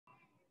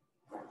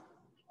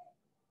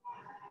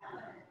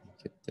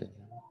Get the...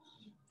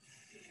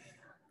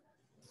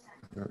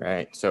 All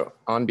right, so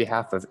on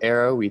behalf of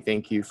Aero, we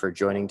thank you for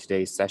joining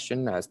today's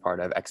session as part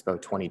of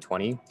Expo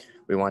 2020.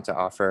 We want to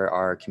offer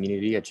our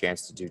community a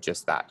chance to do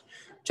just that.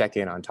 Check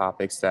in on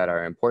topics that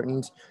are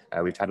important.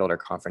 We've titled our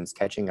conference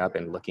Catching Up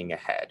and Looking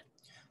Ahead,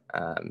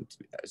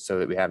 so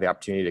that we have the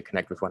opportunity to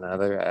connect with one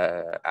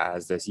another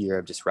as this year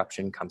of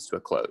disruption comes to a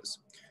close.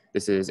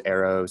 This is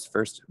Aero's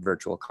first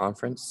virtual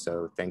conference,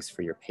 so thanks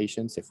for your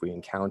patience if we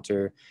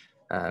encounter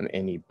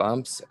any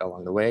bumps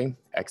along the way.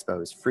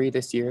 Expo is free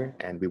this year,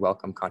 and we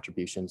welcome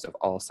contributions of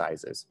all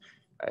sizes.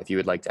 If you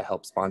would like to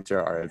help sponsor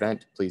our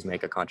event, please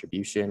make a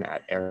contribution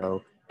at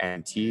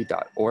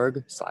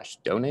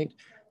aeront.org/donate.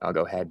 I'll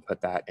go ahead and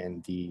put that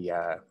in the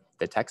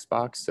text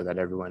box so that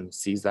everyone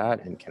sees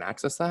that and can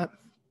access that.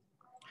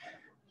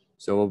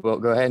 So we'll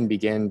go ahead and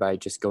begin by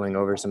just going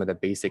over some of the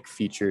basic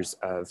features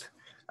of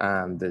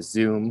the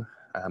Zoom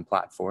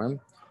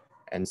platform.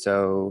 And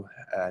so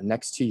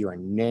next to your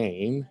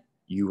name,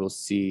 you will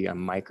see a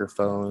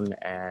microphone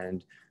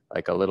and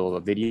like a little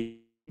video.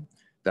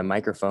 The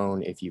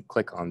microphone, if you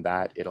click on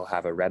that, it'll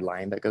have a red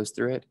line that goes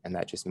through it, and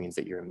that just means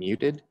that you're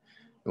muted.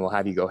 And we'll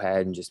have you go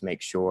ahead and just make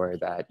sure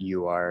that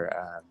you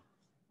are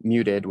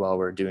muted while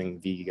we're doing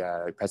the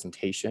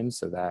presentation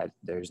so that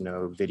there's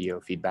no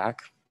video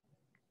feedback.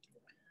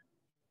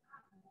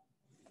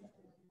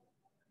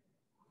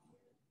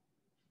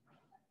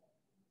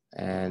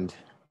 And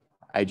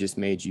I just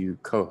made you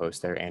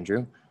co-host there,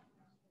 Andrew.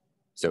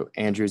 So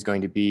Andrew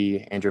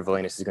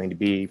Valenis is going to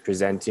be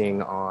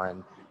presenting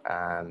on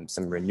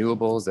some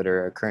renewables that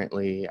are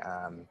currently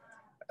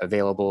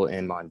available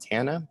in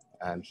Montana.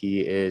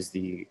 He is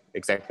the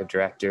executive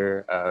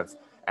director of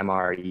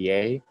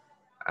MREA.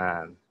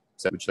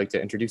 So would you like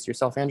to introduce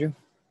yourself, Andrew?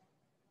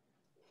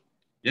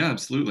 Yeah,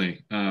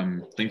 absolutely.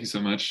 Thank you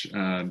so much,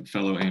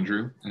 fellow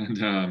Andrew.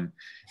 And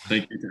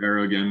thank you to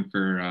Aero again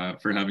for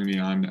having me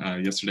on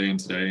yesterday and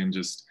today, and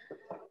just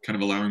kind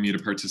of allowing me to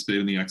participate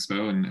in the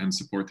Expo and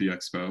support the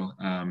Expo.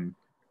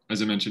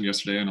 As I mentioned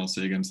yesterday, and I'll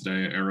say again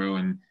today, Aero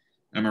and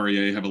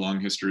MREA have a long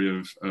history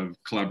of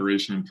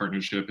collaboration and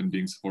partnership and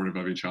being supportive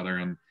of each other.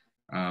 And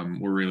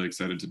we're really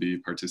excited to be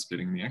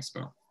participating in the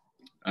Expo.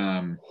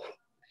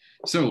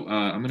 So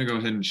I'm gonna go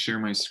ahead and share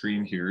my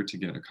screen here to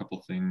get a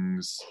couple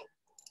things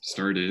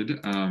started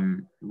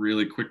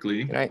really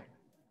quickly. Can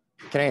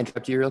I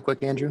interrupt you real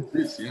quick, Andrew?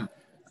 Please, yeah.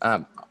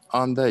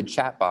 On the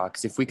chat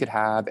box, if we could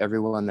have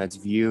everyone that's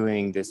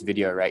viewing this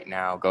video right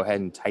now, go ahead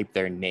and type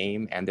their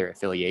name and their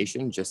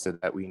affiliation just so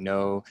that we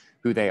know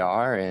who they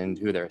are and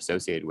who they're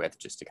associated with,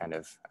 just to kind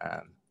of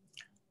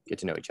get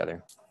to know each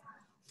other.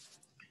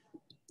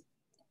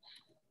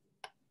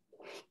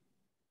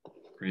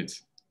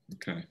 Great,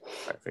 okay.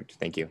 Perfect,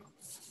 thank you.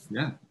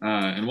 Yeah,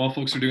 and while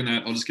folks are doing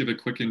that, I'll just give a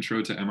quick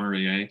intro to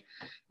MREA.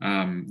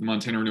 The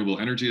Montana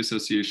Renewable Energy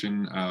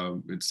Association.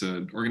 It's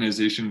an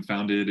organization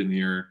founded in the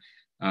year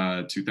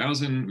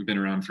 2000. We've been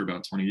around for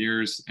about 20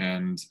 years,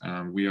 and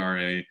we are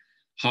a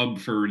hub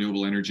for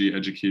renewable energy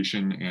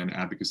education and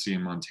advocacy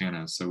in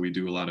Montana. So we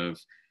do a lot of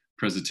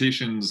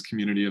presentations,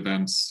 community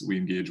events. We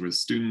engage with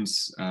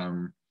students,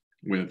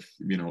 with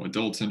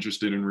adults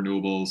interested in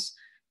renewables,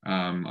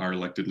 our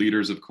elected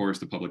leaders, of course,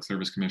 the Public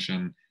Service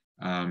Commission,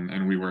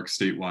 and we work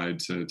statewide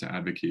to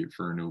advocate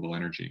for renewable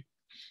energy.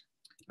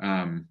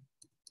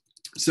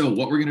 So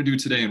what we're going to do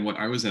today, and what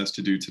I was asked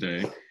to do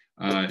today,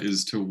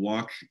 is to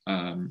walk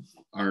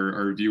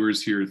our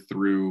viewers here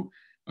through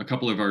a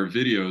couple of our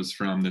videos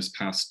from this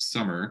past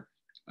summer.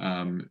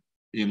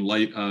 In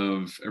light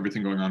of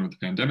everything going on with the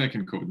pandemic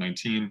and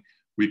COVID-19,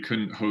 we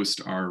couldn't host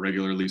our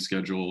regularly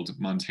scheduled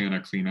Montana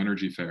Clean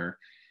Energy Fair.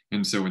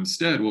 And so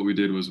instead, what we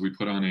did was we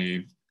put on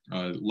a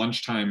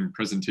lunchtime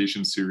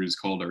presentation series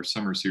called our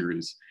Summer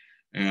Series.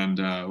 And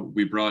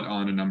we brought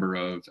on a number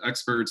of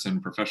experts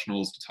and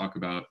professionals to talk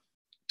about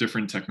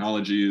different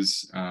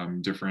technologies,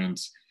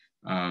 different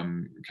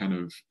kind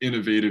of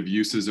innovative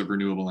uses of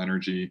renewable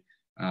energy.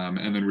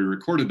 And then we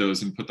recorded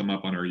those and put them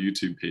up on our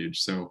YouTube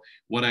page. So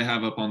what I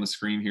have up on the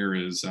screen here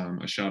is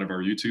a shot of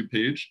our YouTube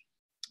page,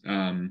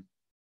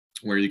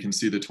 where you can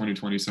see the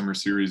 2020 Summer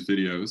Series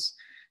videos.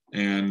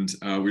 And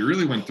we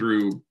really went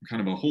through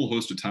kind of a whole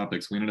host of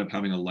topics. We ended up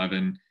having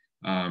 11,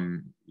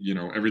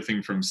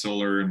 everything from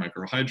solar and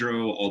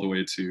microhydro all the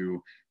way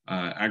to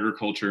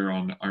agriculture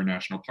on our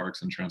national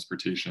parks and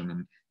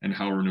transportation, and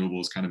how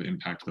renewables kind of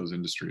impact those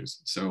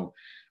industries. So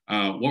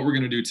what we're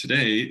going to do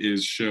today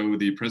is show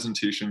the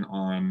presentation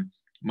on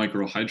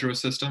microhydro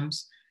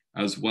systems,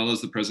 as well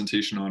as the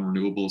presentation on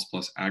renewables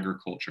plus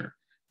agriculture.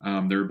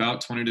 They're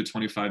about 20 to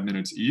 25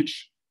 minutes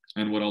each.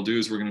 And what I'll do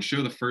is we're going to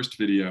show the first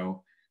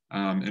video.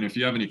 And if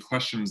you have any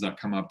questions that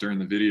come up during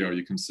the video,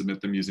 you can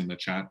submit them using the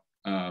chat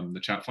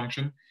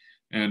function,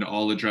 and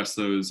I'll address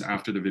those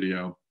after the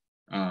video.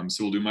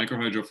 So we'll do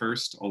microhydro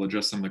first. I'll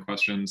address some of the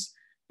questions.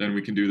 Then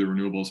we can do the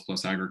renewables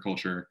plus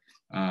agriculture,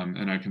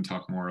 and I can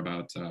talk more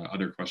about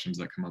other questions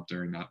that come up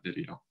during that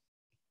video.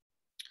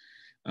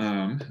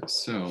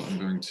 So I'm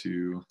going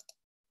to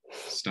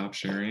stop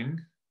sharing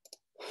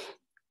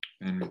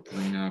and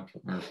bring up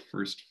our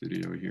first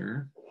video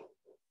here.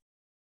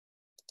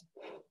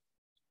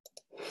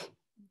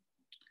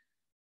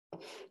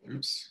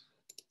 Oops.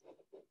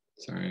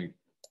 Sorry,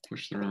 I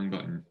pushed the wrong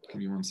button. Give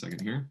me 1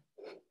 second here.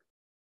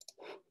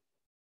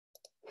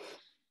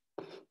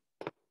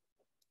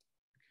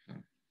 Okay.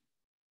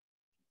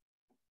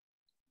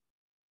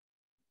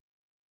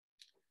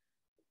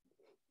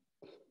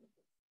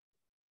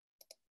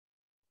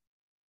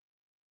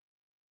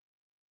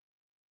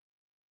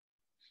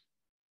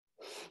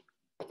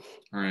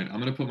 All right, I'm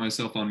gonna put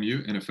myself on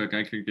mute, and if I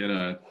could get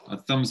a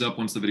thumbs up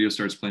once the video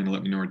starts playing to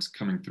let me know it's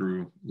coming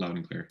through loud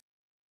and clear.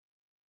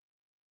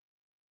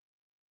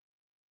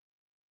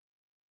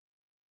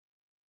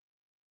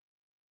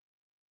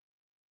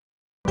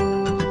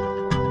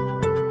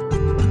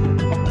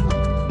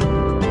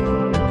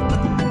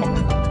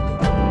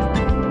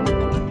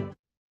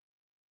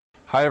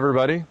 Hi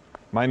everybody,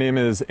 my name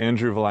is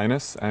Andrew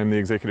Valinas. I'm the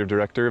Executive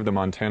Director of the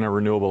Montana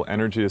Renewable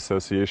Energy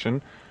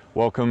Association.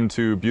 Welcome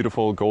to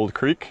beautiful Gold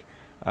Creek.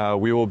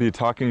 We will be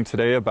talking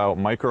today about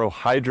micro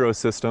hydro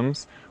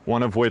systems,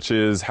 one of which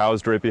is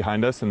housed right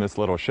behind us in this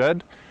little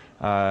shed.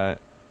 I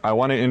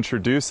want to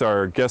introduce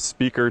our guest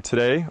speaker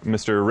today,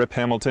 Mr. Rip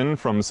Hamilton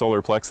from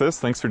Solar Plexus.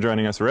 Thanks for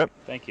joining us, Rip.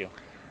 Thank you.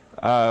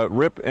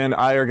 Rip and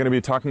I are going to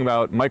be talking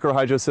about micro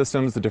hydro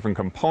systems, the different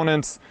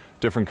components,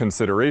 different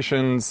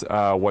considerations,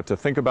 what to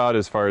think about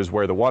as far as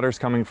where the water's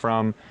coming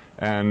from,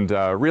 and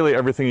really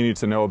everything you need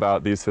to know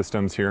about these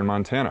systems here in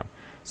Montana.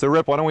 So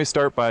Rip, why don't we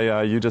start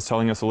by you just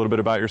telling us a little bit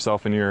about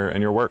yourself and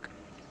your work.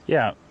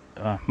 Yeah,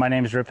 my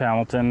name is Rip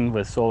Hamilton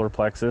with Solar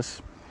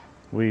Plexus.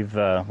 We're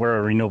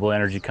a renewable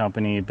energy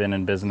company, been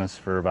in business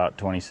for about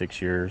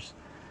 26 years,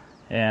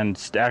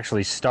 and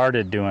actually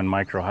started doing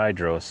micro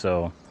hydro.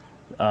 So,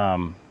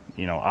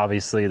 you know,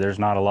 obviously there's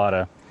not a lot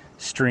of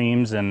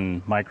streams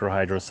and micro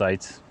hydro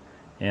sites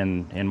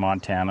in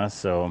Montana,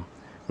 so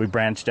we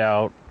branched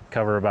out,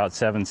 cover about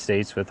 7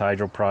 states with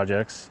hydro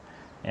projects,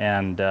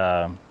 and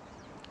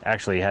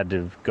actually had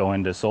to go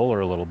into solar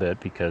a little bit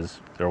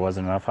because there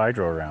wasn't enough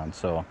hydro around.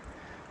 So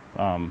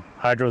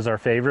hydro is our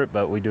favorite,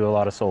 but we do a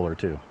lot of solar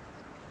too.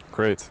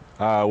 Great.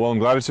 Well, I'm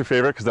glad it's your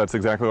favorite because that's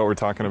exactly what we're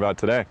talking about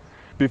today.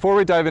 Before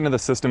we dive into the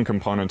system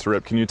components,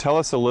 Rip, can you tell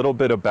us a little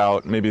bit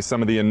about maybe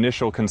some of the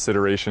initial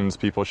considerations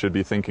people should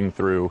be thinking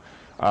through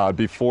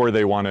before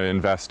they want to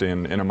invest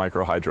in a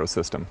micro hydro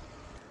system?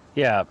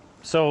 Yeah,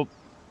 so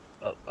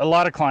a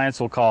lot of clients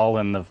will call,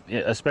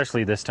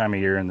 especially this time of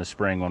year in the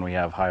spring when we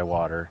have high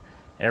water.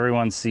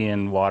 Everyone's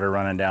seeing water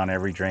running down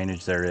every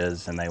drainage there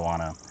is, and they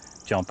want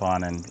to jump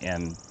on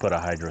and put a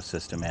hydro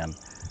system in.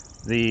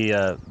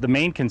 The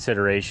main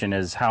consideration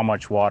is how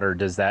much water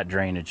does that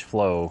drainage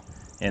flow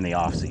in the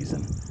off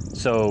season.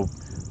 So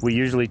we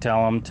usually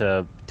tell them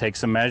to take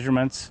some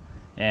measurements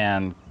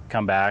and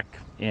come back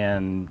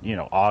in, you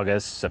know,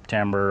 August,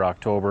 September,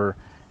 October,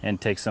 and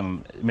take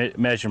some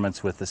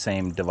measurements with the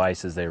same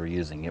devices they were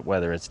using,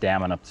 whether it's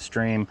damming up the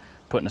stream,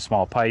 putting a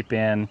small pipe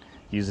in,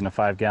 using a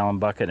 5-gallon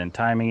bucket and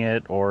timing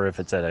it, or if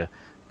it's at a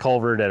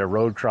culvert at a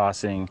road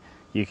crossing,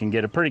 you can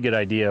get a pretty good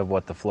idea of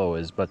what the flow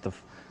is. But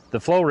the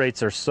flow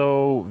rates are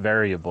so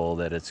variable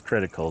that it's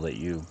critical that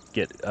you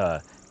get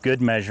good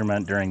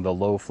measurement during the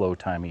low flow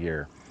time of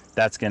year.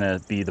 That's going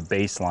to be the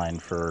baseline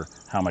for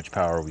how much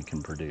power we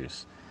can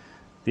produce.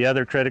 The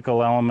other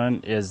critical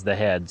element is the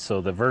head.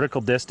 So the vertical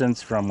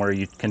distance from where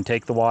you can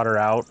take the water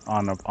out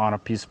on a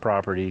piece of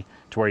property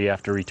to where you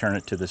have to return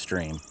it to the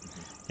stream.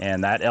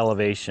 And that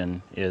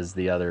elevation is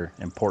the other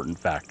important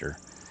factor.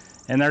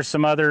 And there's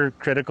some other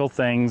critical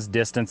things,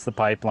 distance the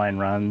pipeline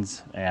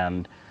runs,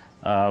 and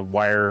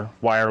wire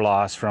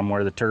loss from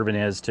where the turbine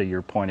is to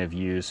your point of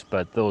use,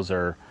 but those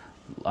are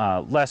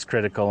less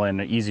critical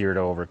and easier to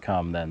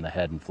overcome than the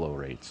head and flow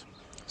rates.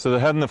 So the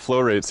head and the flow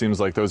rate seems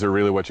like those are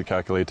really what you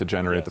calculate to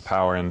generate the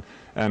power,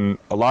 and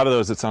a lot of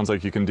those it sounds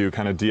like you can do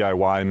kind of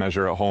DIY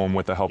measure at home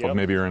with the help of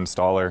maybe your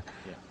installer.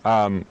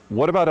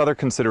 What about other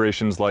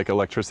considerations like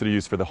electricity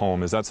use for the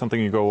home? Is that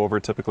something you go over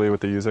typically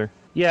with the user?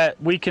 Yeah,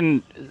 we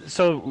can.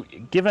 So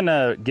given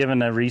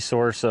a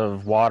resource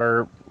of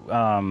water,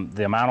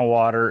 the amount of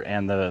water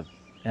and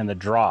the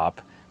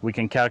drop, we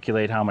can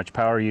calculate how much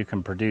power you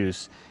can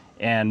produce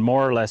and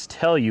more or less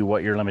tell you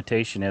what your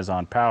limitation is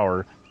on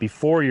power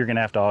before you're going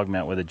to have to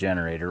augment with a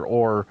generator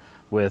or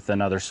with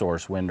another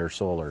source, wind or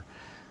solar.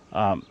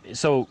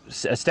 So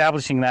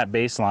establishing that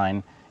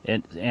baseline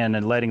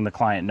and letting the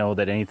client know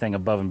that anything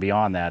above and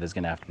beyond that is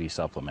going to have to be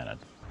supplemented.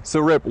 So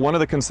Rip, one of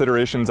the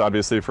considerations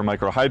obviously for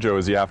micro hydro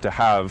is you have to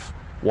have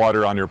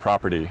water on your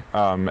property,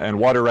 and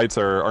water rights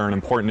are an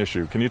important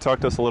issue. Can you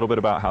talk to us a little bit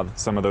about how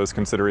some of those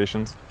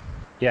considerations?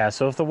 Yeah,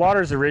 so if the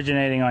water is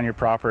originating on your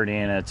property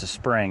and it's a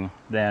spring,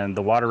 then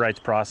the water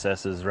rights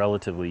process is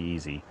relatively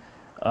easy,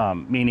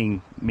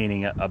 meaning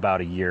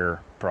about a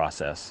year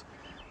process.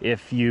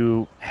 If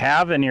you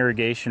have an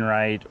irrigation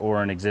right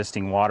or an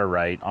existing water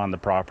right on the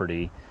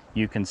property,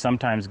 you can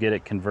sometimes get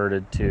it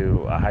converted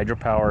to a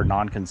hydropower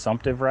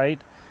non-consumptive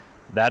right.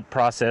 That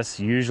process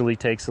usually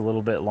takes a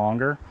little bit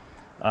longer.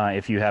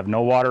 If you have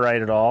no water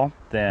right at all,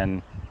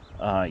 then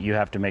you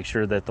have to make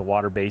sure that the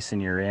water basin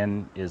you're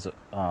in is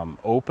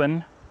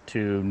open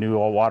to new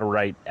water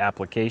right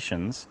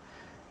applications,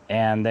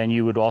 And then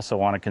you would also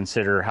want to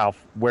consider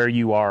where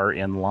you are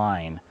in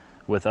line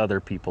with other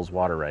people's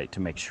water right to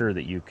make sure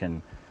that you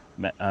can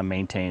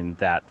maintain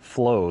that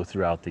flow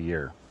throughout the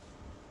year.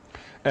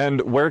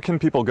 And where can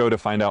people go to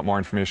find out more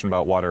information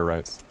about water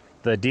rights?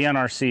 The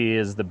DNRC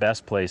is the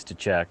best place to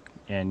check,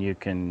 and you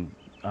can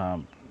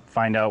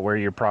find out where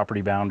your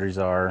property boundaries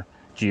are,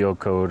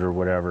 geocode or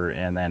whatever,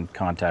 and then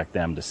contact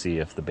them to see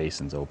if the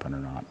basin's open or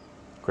not.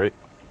 Great.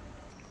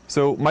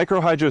 So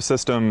microhydro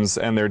systems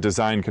and their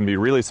design can be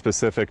really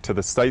specific to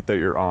the site that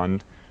you're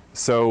on.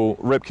 So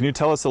Rip, can you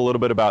tell us a little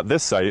bit about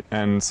this site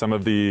and some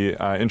of the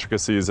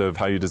intricacies of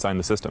how you designed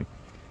the system?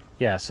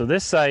 Yeah, so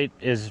this site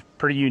is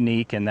pretty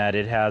unique in that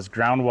it has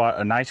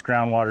a nice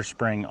groundwater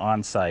spring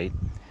on site.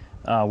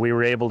 We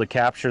were able to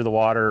capture the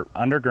water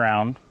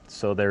underground,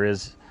 so there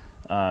is,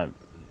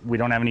 we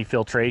don't have any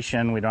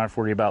filtration, we don't have to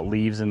worry about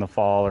leaves in the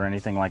fall or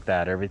anything like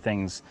that.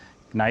 Everything's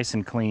nice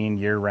and clean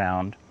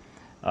year-round.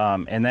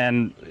 And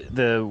then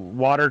the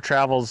water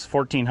travels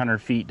 1,400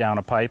 feet down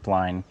a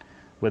pipeline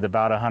with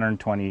about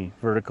 120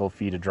 vertical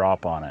feet of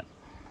drop on it,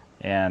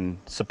 and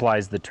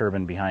supplies the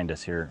turbine behind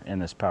us here in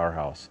this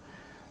powerhouse.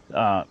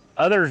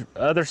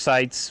 Other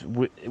sites,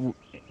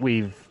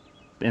 we've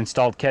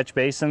installed catch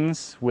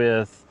basins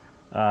with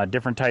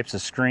different types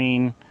of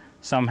screen.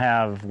 Some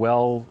have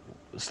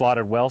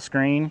slotted well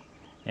screen,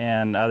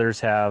 and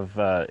others have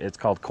it's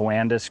called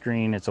Coanda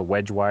screen. It's a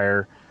wedge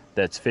wire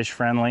that's fish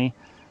friendly.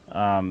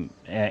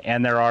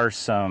 And there are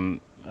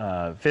some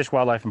Fish,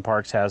 Wildlife and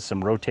Parks has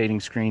some rotating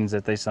screens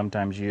that they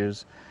sometimes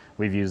use.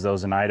 We've used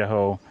those in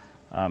Idaho.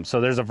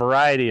 So there's a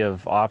variety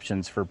of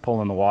options for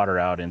pulling the water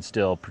out and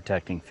still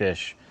protecting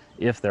fish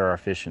if there are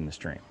fish in the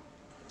stream.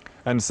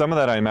 And some of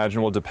that, I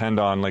imagine, will depend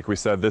on, like we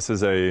said, this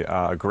is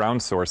a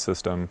ground source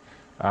system.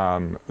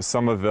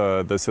 Some of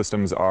the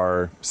systems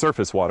are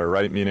surface water,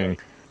 right? Meaning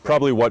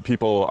probably what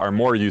people are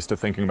more used to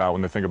thinking about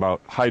when they think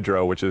about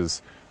hydro, which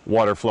is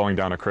water flowing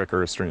down a creek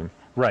or a stream.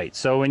 Right.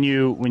 So when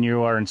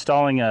you are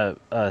installing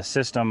a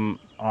system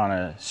on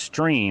a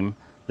stream,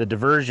 the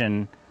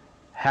diversion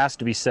has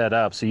to be set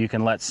up so you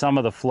can let some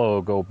of the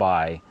flow go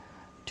by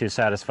to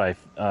satisfy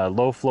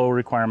low flow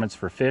requirements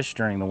for fish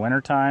during the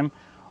wintertime,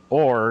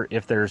 or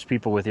if there's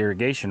people with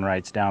irrigation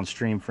rights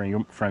downstream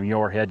from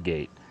your head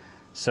gate.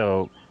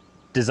 So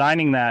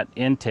designing that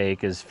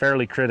intake is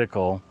fairly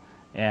critical,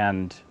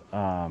 and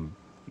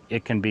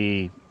it can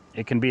be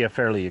a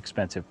fairly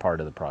expensive part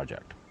of the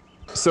project.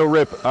 So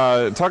Rip,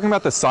 talking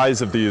about the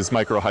size of these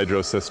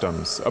microhydro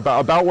systems,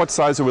 about what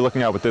size are we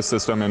looking at with this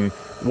system, and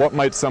what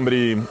might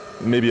somebody,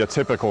 maybe a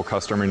typical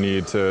customer,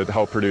 need to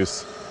help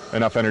produce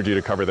enough energy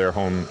to cover their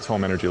home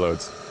energy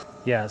loads?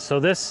 Yeah, so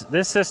this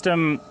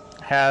system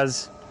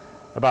has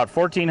about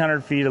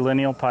 1,400 feet of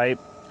lineal pipe,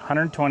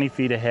 120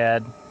 feet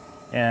ahead,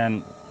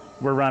 and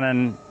we're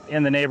running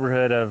in the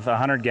neighborhood of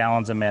 100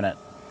 gallons a minute,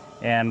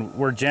 and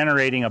we're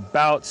generating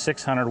about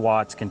 600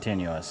 watts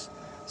continuous.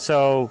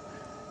 So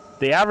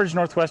the average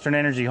Northwestern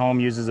Energy home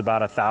uses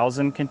about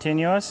 1,000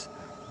 continuous,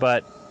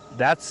 but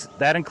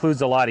that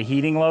includes a lot of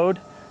heating load.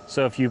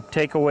 So if you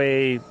take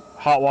away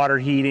hot water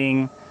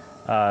heating,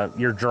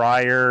 your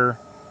dryer,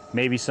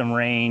 maybe some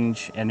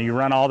range, and you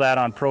run all that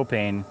on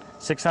propane,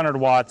 600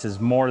 watts is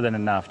more than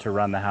enough to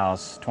run the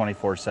house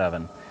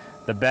 24/7.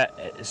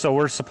 So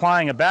we're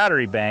supplying a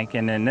battery bank,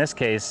 and in this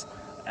case,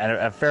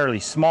 a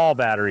fairly small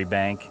battery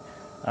bank,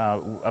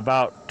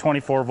 about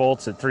 24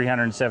 volts at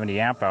 370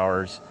 amp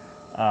hours,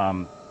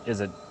 is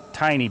a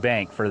tiny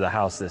bank for the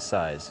house this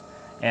size.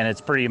 And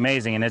it's pretty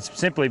amazing, and it's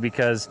simply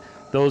because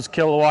those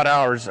kilowatt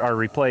hours are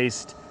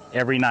replaced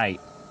every night,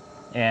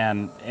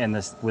 and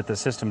with the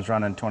systems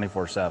running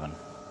 24/7.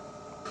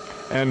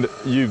 And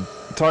you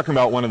talking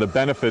about one of the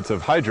benefits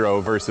of hydro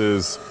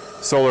versus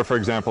solar, for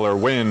example, or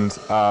wind,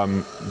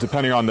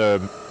 depending on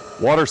the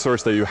water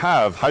source that you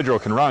have, hydro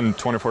can run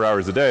 24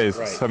 hours a day,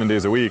 right, 7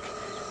 days a week,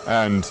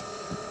 and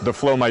the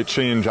flow might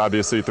change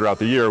obviously throughout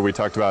the year. We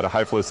talked about a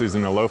high flow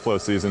season and a low flow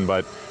season,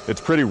 but it's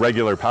pretty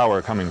regular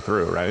power coming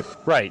through, right?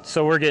 Right.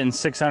 So we're getting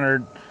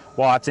 600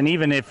 watts, and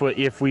even if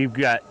we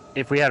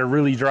had a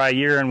really dry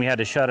year and we had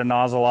to shut a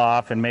nozzle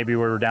off and maybe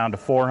we were down to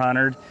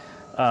 400,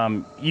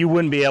 you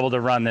wouldn't be able to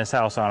run this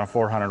house on a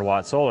 400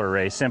 watt solar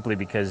array simply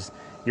because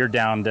you're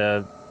down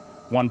to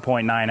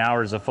 1.9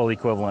 hours of full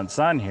equivalent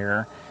sun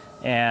here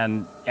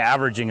and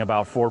averaging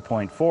about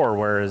 4.4,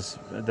 whereas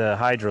the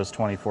hydro is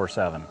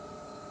 24/7.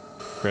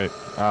 Great.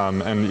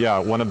 And yeah,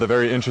 one of the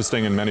very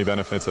interesting and many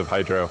benefits of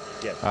hydro.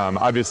 Yes.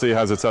 Obviously it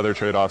has its other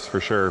trade-offs for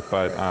sure,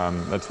 but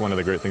that's one of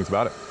the great things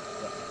about it.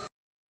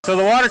 So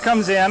the water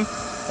comes in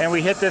and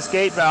we hit this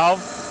gate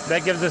valve.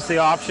 That gives us the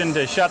option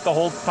to shut the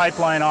whole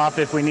pipeline off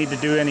if we need to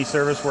do any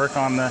service work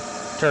on the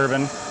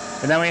turbine.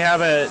 And then we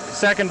have a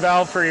second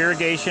valve for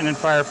irrigation and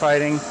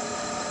firefighting,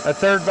 a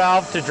third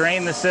valve to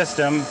drain the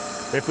system.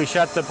 If we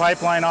shut the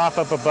pipeline off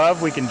up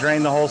above, we can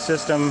drain the whole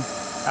system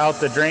out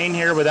the drain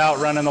here without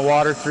running the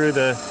water through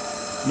the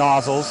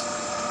nozzles.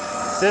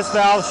 This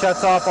valve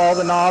shuts off all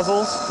the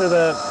nozzles to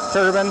the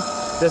turbine.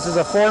 This is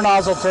a 4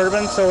 nozzle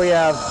turbine, so we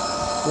have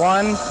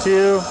 1,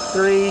 2,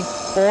 3,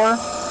 4.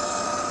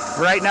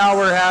 Right now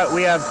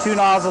we have 2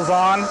 nozzles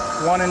on,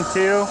 1 and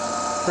 2,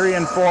 3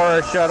 and 4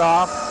 are shut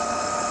off.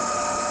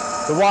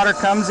 The water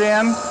comes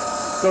in,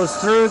 goes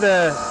through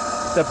the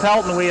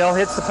Pelton wheel,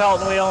 hits the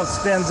Pelton wheel and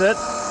spins it,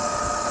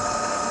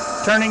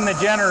 turning the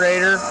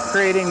generator,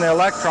 creating the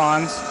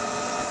electrons.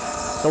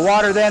 The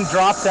water then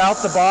drops out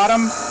the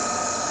bottom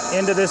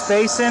into this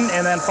basin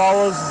and then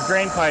follows the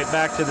drain pipe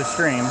back to the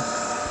stream.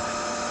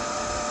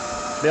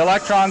 The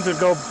electrons would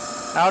go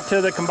out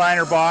to the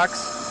combiner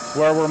box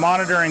where we're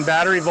monitoring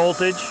battery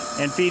voltage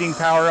and feeding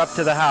power up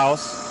to the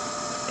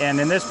house. And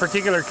in this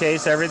particular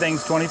case,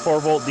 everything's 24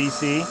 volt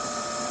DC.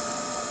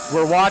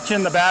 We're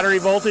watching the battery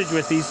voltage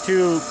with these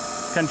 2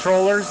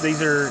 controllers.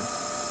 These are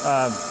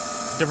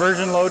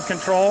diversion load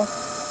control.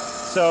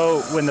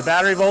 So when the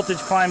battery voltage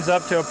climbs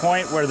up to a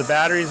point where the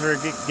batteries are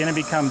going to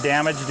become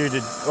damaged due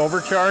to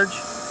overcharge,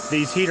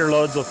 these heater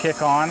loads will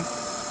kick on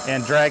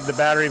and drag the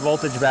battery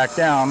voltage back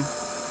down.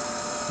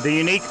 The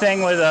unique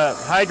thing with a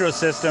hydro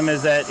system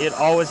is that it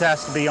always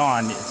has to be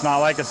on. It's not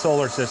like a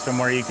solar system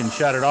where you can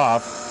shut it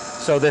off.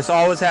 So this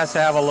always has to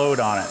have a load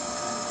on it.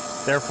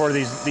 Therefore,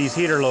 these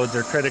heater loads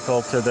are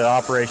critical to the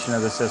operation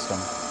of the system.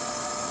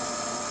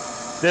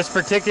 This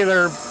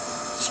particular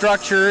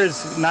structure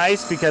is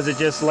nice because it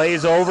just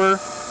lays over.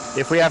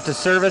 If we have to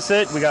service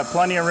it, we got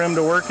plenty of room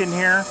to work in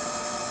here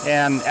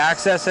and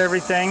access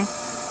everything.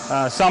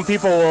 Some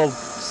people will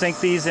sink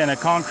these in a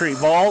concrete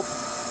vault.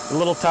 A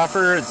little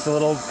tougher, it's a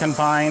little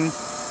confined,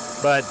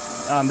 but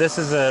this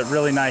is a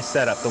really nice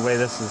setup, the way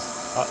this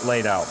is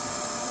laid out.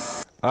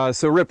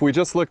 So Rip, we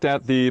just looked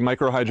at the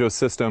microhydro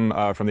system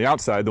from the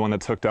outside, the one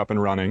that's hooked up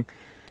and running.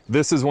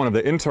 This is one of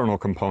the internal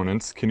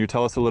components. Can you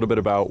tell us a little bit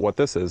about what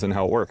this is and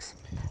how it works?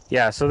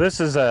 Yeah, so this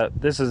is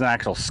an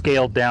actual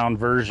scaled down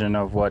version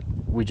of what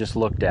we just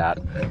looked at.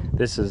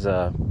 This is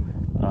the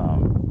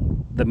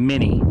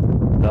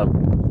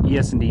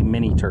ES&D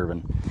mini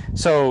turbine.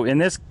 So in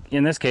this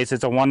case,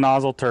 it's a 1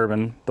 nozzle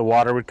turbine. The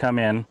water would come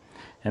in,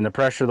 and the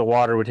pressure of the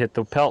water would hit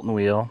the Pelton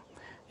wheel,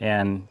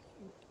 and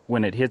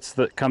when it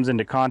comes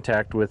into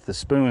contact with the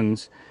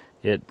spoons,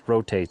 it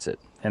rotates it,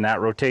 and that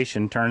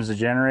rotation turns the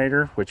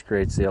generator, which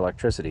creates the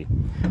electricity.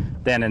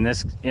 Then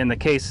in the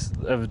case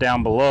of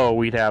down below,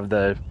 we'd have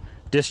the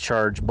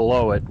discharge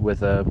below it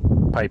with a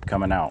pipe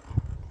coming out.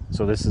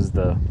 So this is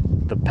the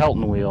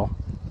Pelton wheel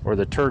or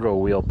the turbo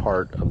wheel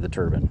part of the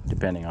turbine,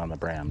 depending on the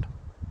brand.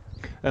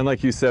 And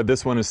like you said,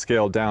 this one is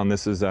scaled down.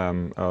 This is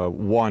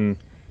 1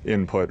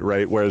 input,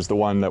 right? Whereas the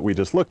one that we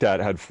just looked at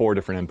had 4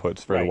 different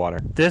inputs for the water.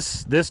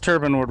 This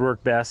turbine would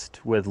work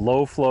best with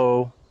low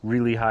flow,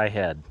 really high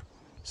head.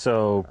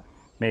 So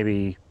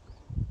maybe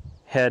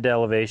head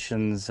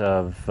elevations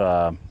of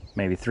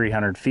maybe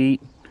 300 feet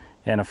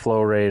and a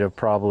flow rate of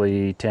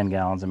probably 10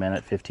 gallons a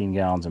minute, 15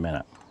 gallons a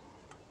minute.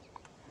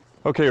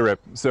 Okay, Rip,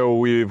 so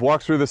we've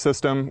walked through the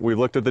system, we've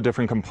looked at the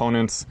different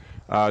components.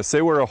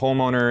 Say we're a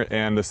homeowner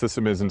and the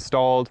system is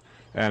installed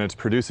and it's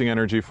producing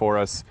energy for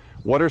us.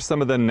 What are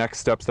some of the next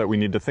steps that we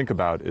need to think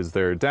about? Is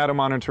there data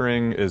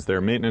monitoring? Is there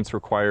maintenance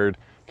required?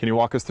 Can you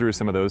walk us through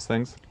some of those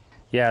things?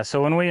 Yeah,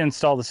 so when we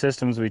install the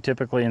systems, we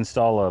typically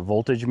install a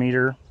voltage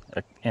meter,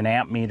 an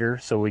amp meter,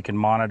 so we can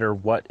monitor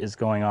what is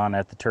going on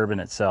at the turbine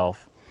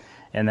itself.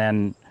 And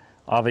then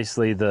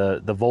obviously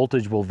the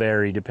voltage will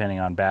vary depending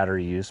on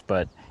battery use,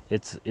 but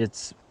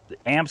it's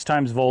amps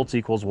times volts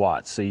equals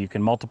watts. So you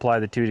can multiply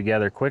the 2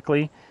 together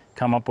quickly,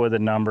 come up with a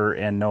number,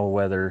 and know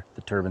whether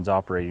the turbine's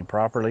operating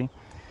properly.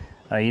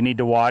 You need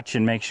to watch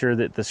and make sure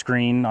that the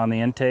screen on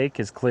the intake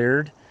is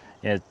cleared.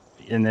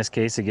 In this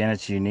case, again,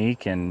 it's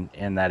unique and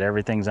that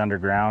everything's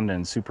underground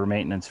and super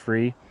maintenance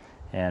free,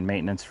 and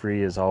maintenance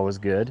free is always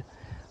good.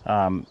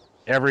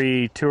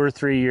 Every 2 or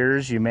 3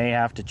 years, you may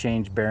have to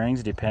change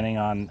bearings depending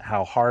on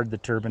how hard the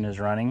turbine is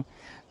running.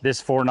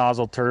 This 4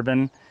 nozzle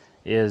turbine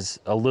is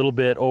a little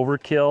bit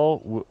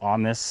overkill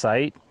on this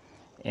site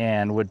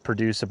and would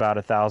produce about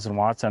 1,000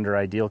 watts under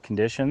ideal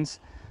conditions.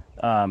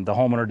 The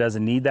homeowner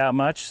doesn't need that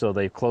much, so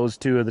they've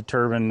closed 2 of the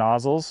turbine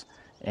nozzles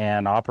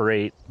and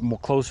operate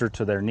closer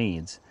to their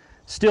needs.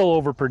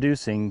 Still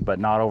overproducing, but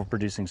not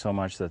overproducing so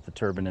much that the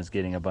turbine is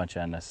getting a bunch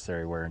of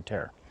unnecessary wear and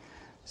tear.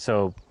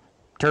 So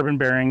turbine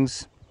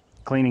bearings,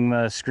 cleaning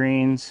the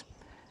screens,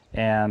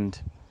 and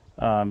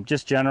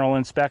just general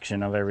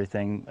inspection of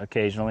everything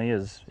occasionally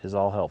is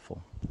all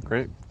helpful.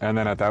 Great. And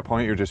then at that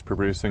point, you're just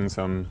producing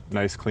some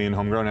nice, clean,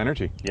 homegrown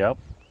energy. Yep.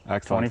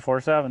 Excellent.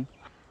 24/7.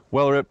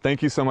 Well, Rip,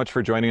 thank you so much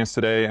for joining us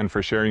today and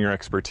for sharing your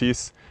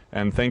expertise.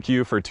 And thank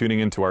you for tuning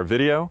into our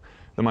video.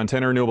 The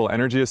Montana Renewable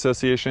Energy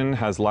Association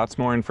has lots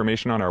more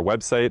information on our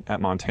website at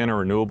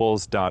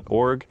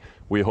montanarenewables.org.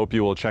 We hope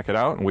you will check it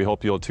out, and we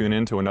hope you'll tune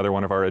in to another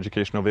one of our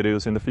educational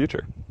videos in the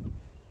future.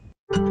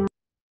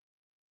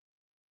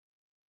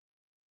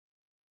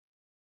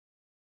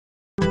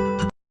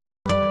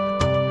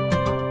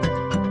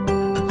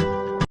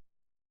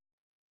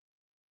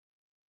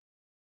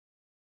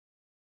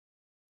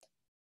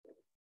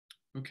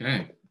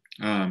 Okay,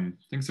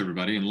 thanks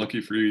everybody, and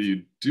lucky for you,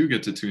 you do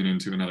get to tune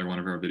into another one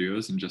of our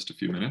videos in just a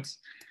few minutes.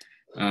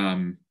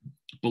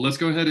 But let's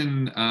go ahead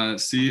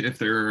and see if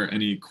there are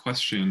any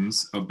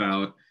questions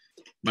about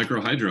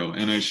microhydro.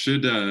 And I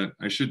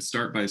should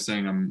start by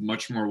saying I'm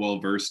much more well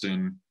versed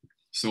in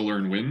solar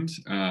and wind,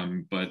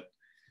 but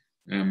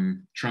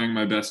I'm trying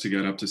my best to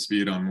get up to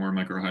speed on more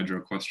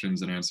microhydro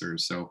questions and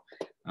answers. So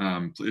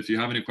if you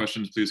have any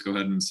questions, please go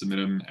ahead and submit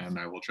them and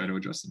I will try to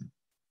address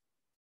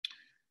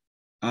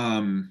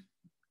them.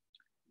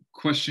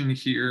 Question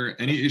here,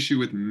 any issue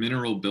with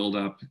mineral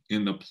buildup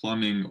in the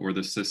plumbing or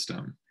the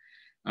system?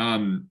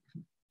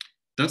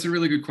 That's a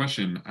really good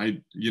question.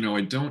 I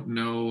don't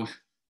know.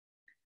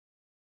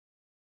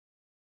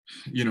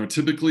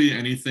 Typically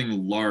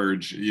anything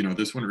large,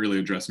 this wouldn't really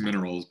address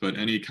minerals, but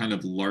any kind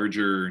of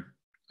larger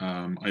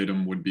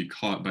item would be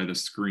caught by the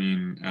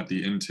screen at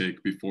the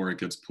intake before it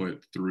gets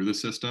put through the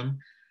system.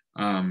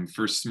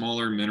 For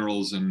smaller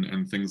minerals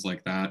and things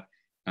like that,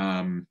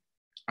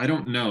 I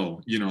don't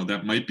know,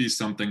 that might be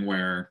something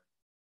where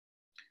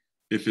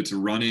if it's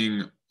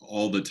running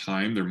all the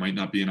time, there might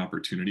not be an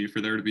opportunity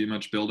for there to be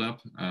much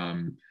buildup.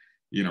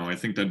 I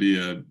think that'd be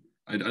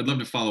I'd love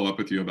to follow up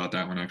with you about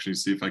that one, actually,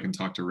 see if I can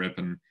talk to Rip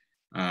and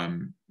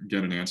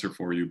get an answer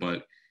for you.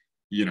 But,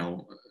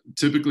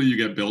 typically you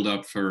get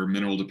buildup for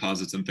mineral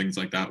deposits and things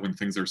like that when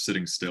things are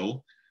sitting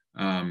still.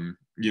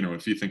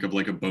 If you think of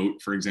like a boat,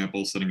 for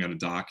example, sitting at a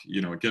dock,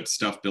 it gets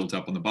stuff built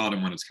up on the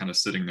bottom when it's kind of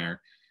sitting there.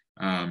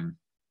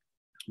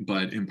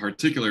 But in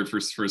particular for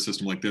a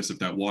system like this, if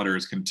that water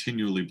is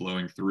continually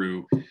blowing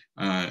through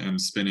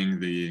and spinning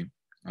the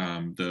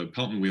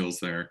Pelton wheels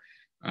there,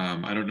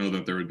 I don't know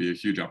that there would be a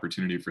huge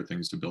opportunity for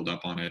things to build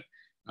up on it.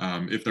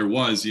 If there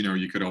was,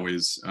 you could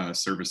always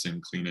service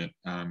and clean it,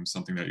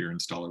 something that your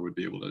installer would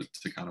be able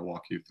to kind of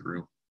walk you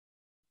through.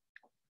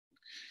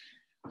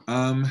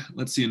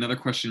 Let's see, another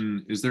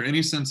question. Is there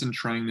any sense in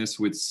trying this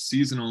with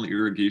seasonal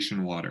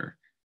irrigation water?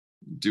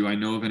 Do I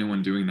know of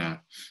anyone doing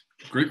that?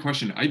 Great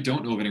question. I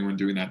don't know of anyone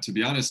doing that. To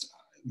be honest,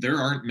 there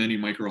aren't many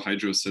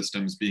microhydro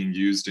systems being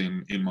used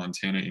in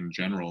Montana in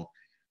general.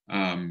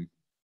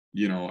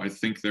 I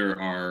think there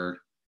are,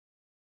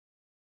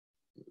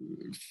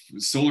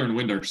 solar and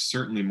wind are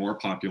certainly more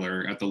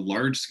popular. At the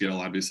large scale,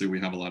 obviously, we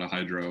have a lot of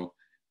hydro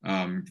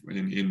in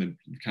the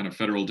kind of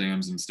federal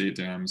dams and state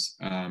dams.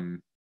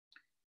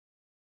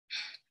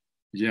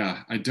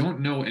 Yeah, I don't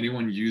know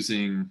anyone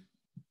using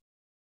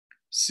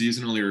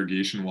seasonal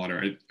irrigation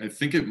water. I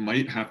think it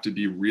might have to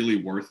be really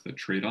worth the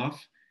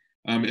trade-off.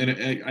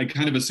 And I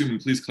kind of assume, and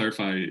please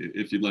clarify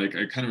if you'd like,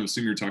 I kind of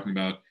assume you're talking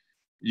about,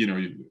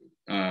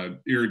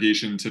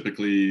 irrigation.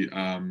 Typically,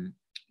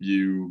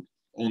 you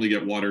only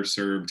get water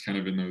served kind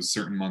of in those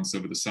certain months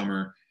over the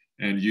summer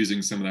and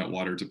using some of that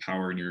water to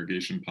power an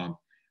irrigation pump.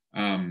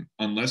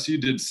 Unless you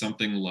did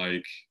something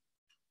like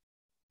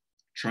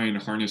try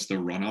and harness the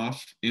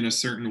runoff in a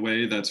certain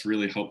way that's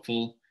really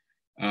helpful.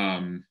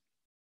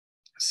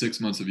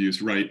 6 months of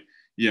use, right?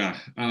 Yeah.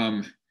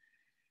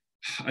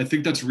 I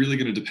think that's really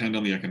going to depend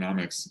on the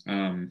economics.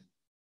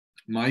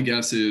 My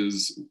guess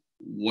is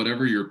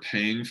whatever you're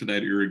paying for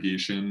that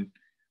irrigation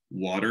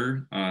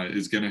water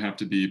is going to have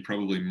to be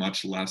probably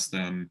much less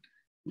than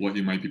what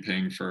you might be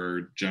paying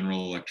for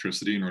general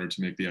electricity in order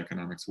to make the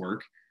economics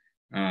work.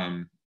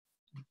 But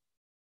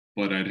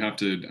I'd have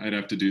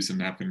to do some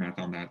math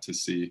on that to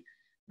see.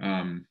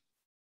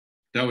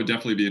 That would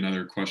definitely be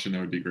another question that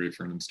would be great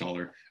for an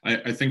installer.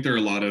 I think there are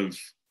a lot of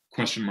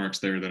question marks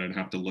there that I'd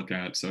have to look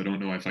at. So I don't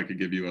know if I could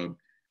give you a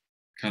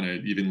kind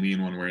of even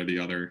lean one way or the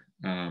other.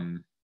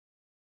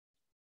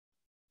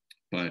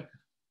 But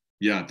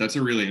yeah, that's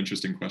a really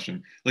interesting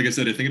question. Like I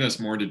said, I think it has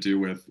more to do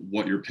with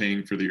what you're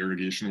paying for the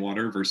irrigation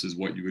water versus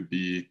what you would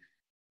be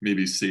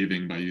maybe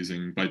saving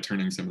by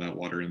turning some of that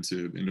water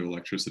into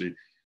electricity,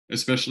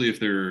 especially if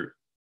there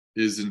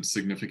isn't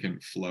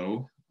significant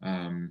flow.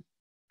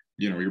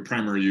 Your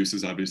primary use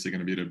is obviously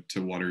going to be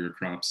to water your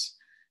crops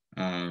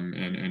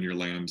and your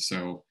land.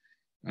 So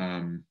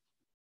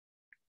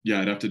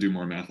yeah, I'd have to do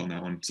more math on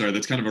that one. Sorry,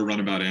 that's kind of a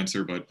runabout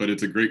answer, but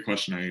it's a great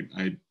question.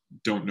 I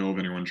don't know of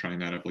anyone trying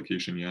that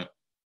application yet.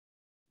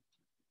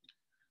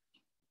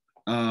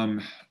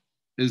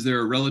 Is there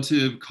a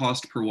relative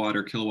cost per watt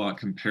or kilowatt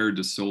compared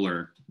to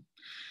solar?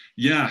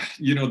 Yeah,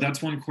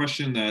 that's one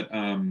question that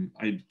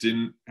I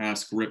didn't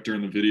ask Rip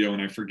during the video,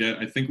 and I forget.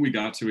 I think we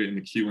got to it in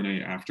the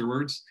Q&A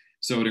afterwards.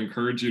 So I'd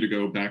encourage you to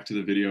go back to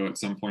the video at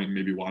some point and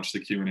maybe watch the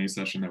Q&A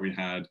session that we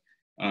had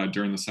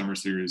during the summer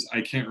series.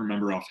 I can't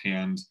remember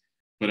offhand,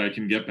 but I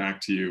can get back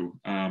to you.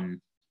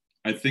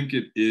 I think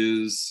it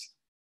is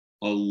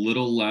a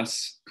little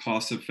less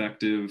cost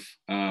effective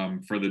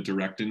for the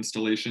direct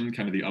installation,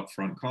 kind of the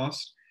upfront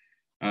cost.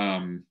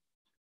 I'm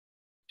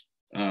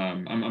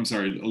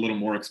sorry, a little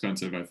more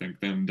expensive, I think,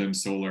 than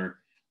solar.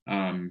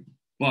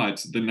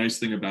 But the nice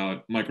thing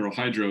about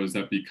microhydro is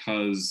that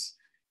because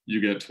you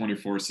get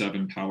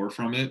 24/7 power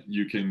from it,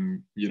 you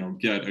can,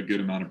 get a good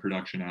amount of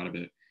production out of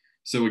it.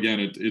 So again,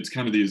 it's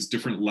kind of these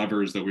different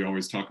levers that we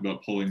always talk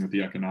about pulling with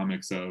the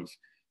economics of,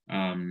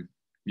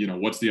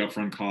 what's the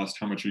upfront cost?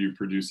 How much are you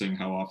producing?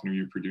 How often are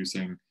you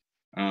producing?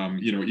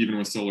 Even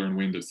with solar and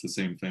wind, it's the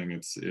same thing.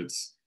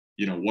 It's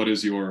what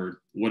is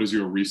your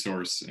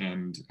resource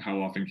and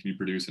how often can you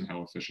produce and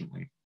how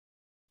efficiently?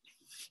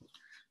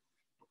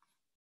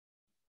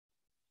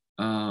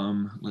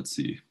 Let's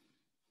see.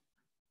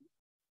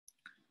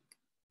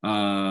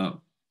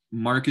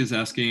 Mark is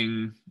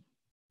asking,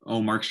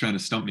 oh, Mark's trying to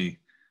stump me.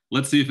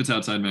 Let's see if it's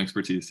outside my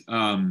expertise.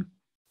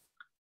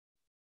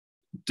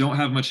 Don't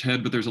have much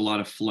head, but there's a lot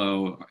of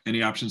flow.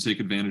 Any options to take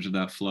advantage of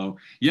that flow?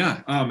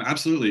 Yeah,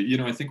 absolutely. You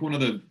know, I think one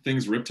of the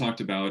things Rip talked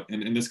about,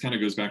 and this kind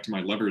of goes back to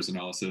my levers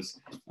analysis,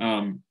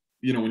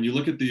 you know, when you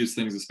look at these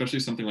things,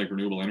 especially something like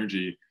renewable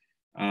energy,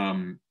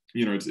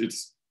 you know,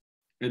 it's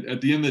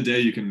at the end of the day,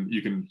 you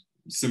can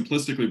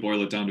simplistically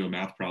boil it down to a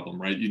math problem,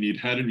 right? You need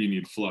head and you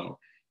need flow.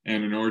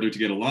 And in order to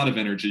get a lot of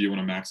energy, you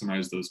want to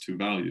maximize those two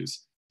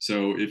values.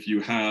 So if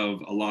you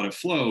have a lot of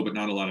flow, but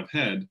not a lot of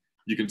head,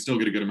 you can still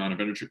get a good amount of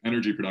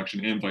energy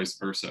production, and vice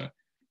versa.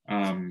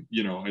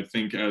 You know, I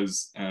think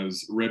as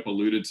Rip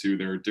alluded to,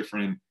 there are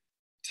different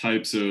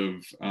types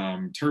of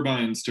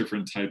turbines,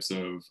 different types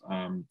of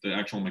the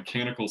actual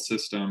mechanical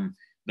system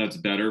that's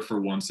better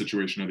for one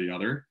situation or the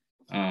other.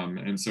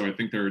 And so I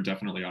think there are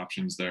definitely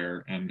options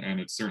there, and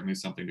it's certainly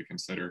something to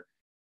consider.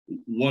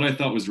 What I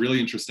thought was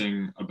really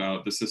interesting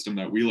about the system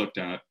that we looked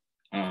at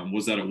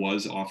was that it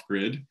was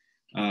off-grid.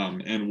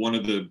 And one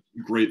of the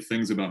great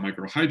things about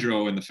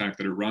microhydro and the fact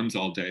that it runs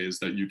all day is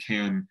that you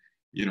can,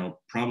 you know,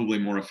 probably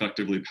more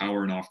effectively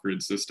power an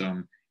off-grid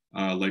system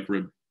like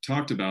Rib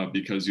talked about,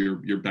 because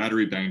your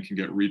battery bank can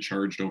get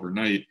recharged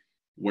overnight,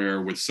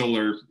 where with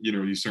solar, you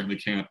know, you certainly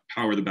can't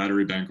power the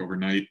battery bank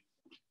overnight.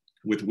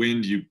 With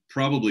wind, you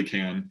probably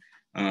can.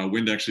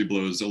 Wind actually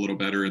blows a little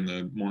better in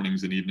the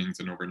mornings and evenings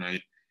and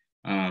overnight.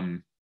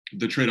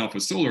 The trade-off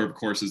with solar, of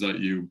course, is that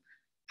you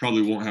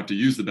probably won't have to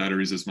use the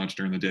batteries as much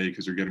during the day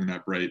because you're getting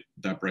that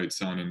bright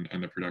sun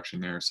and the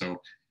production there.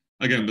 So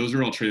again, those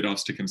are all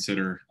trade-offs to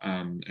consider,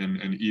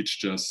 and each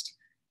just,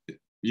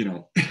 you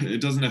know,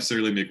 it doesn't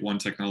necessarily make one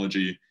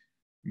technology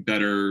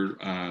better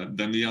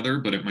than the other,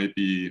 but it might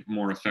be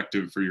more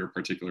effective for your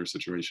particular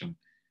situation.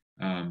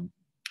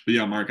 But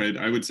yeah, Mark,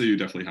 I would say you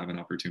definitely have an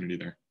opportunity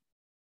there.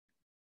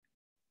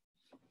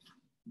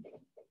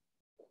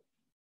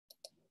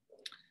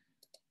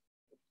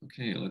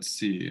 Okay, let's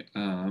see.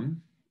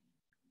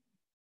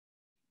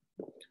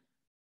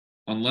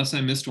 Unless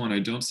I missed one, I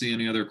don't see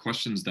any other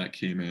questions that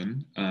came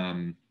in.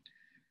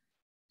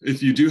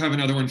 If you do have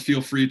another one,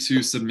 feel free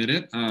to submit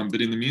it.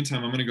 But in the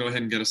meantime, I'm going to go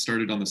ahead and get us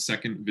started on the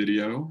second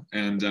video,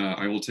 and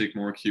I will take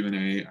more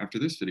Q&A after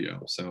this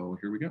video. So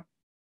here we go.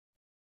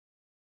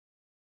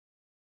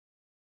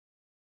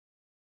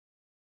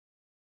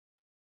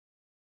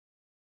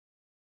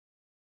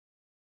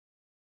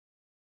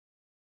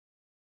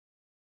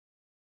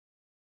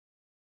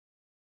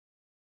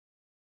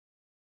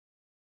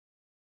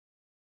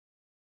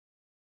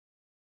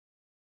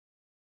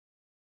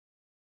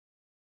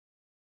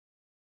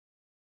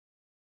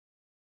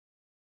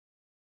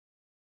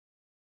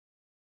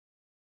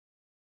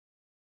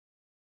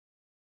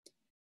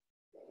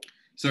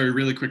 Sorry,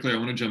 really quickly, I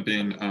want to jump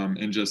in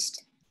and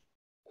just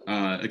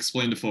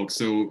explain to folks.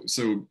 So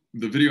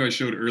the video I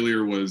showed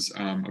earlier was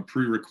a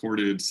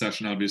pre-recorded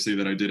session, obviously,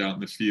 that I did out in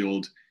the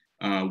field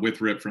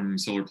with Rip from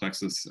Solar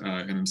Plexus,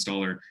 an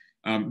installer.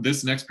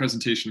 This next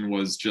presentation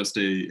was just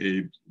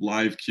a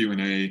live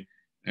Q&A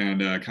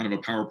and kind of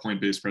a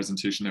PowerPoint-based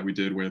presentation that we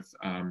did with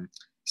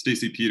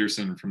Stacie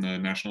Peterson from the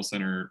National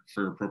Center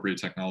for Appropriate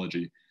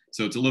Technology.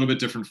 So it's a little bit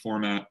different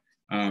format.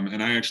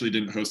 And I actually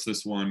didn't host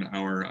this one.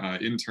 Our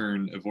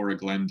intern, Evora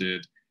Glenn,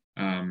 did.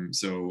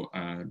 So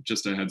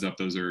just a heads up,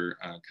 those are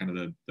kind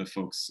of the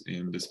folks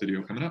in this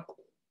video coming up.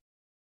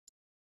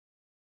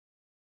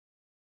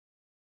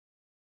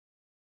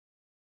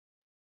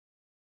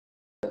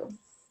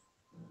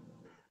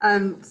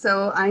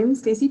 So I'm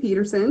Stacie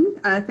Peterson.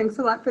 Thanks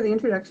a lot for the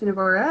introduction,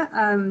 Evora.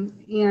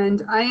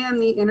 And I am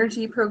the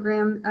Energy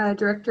Program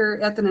Director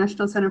at the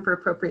National Center for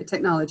Appropriate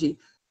Technology.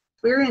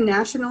 We're a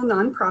national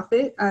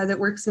nonprofit that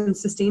works in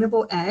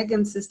sustainable ag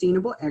and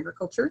sustainable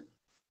agriculture,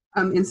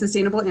 and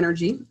sustainable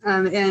energy.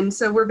 And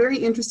so we're very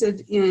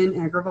interested in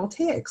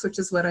agrivoltaics, which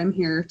is what I'm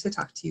here to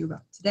talk to you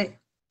about today.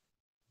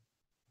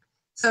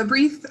 So a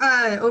brief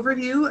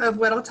overview of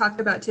what I'll talk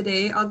about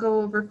today. I'll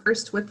go over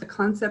first what the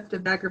concept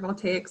of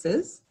agrivoltaics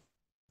is,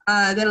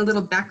 then a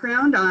little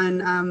background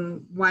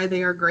on why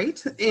they are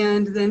great,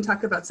 and then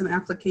talk about some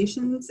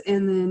applications,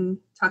 and then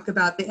talk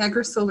about the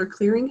Agri-Solar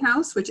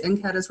Clearinghouse, which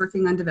NCAT is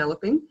working on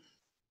developing.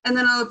 And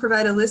then I'll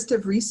provide a list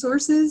of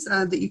resources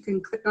that you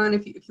can click on.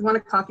 If you want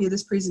a copy of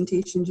this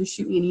presentation, just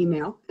shoot me an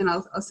email and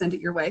I'll send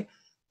it your way.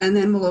 And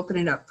then we'll open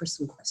it up for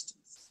some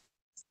questions.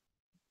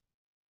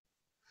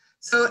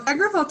 So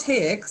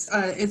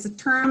agrivoltaics is a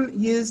term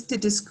used to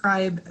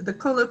describe the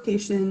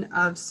co-location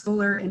of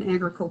solar and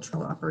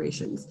agricultural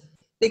operations.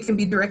 They can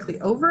be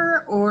directly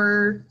over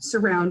or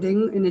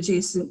surrounding and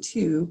adjacent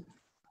to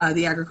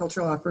the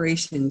agricultural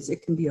operations.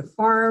 It can be a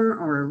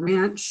farm or a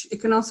ranch. It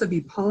can also be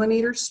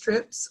pollinator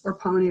strips or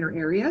pollinator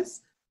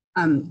areas.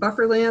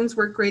 Buffer lands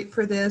work great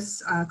for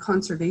this,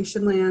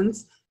 conservation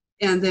lands,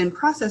 and then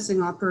processing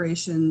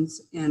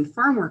operations and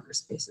farm worker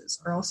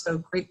spaces are also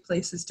great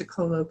places to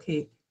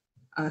co-locate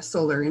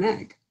solar and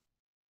ag.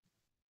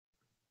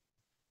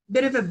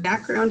 Bit of a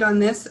background on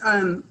this.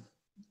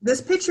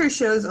 this picture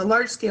shows a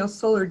large-scale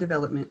solar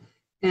development.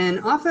 And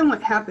often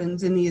what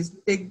happens in these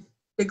big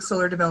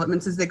solar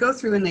developments is they go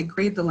through and they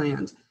grade the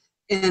land.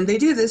 And they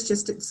do this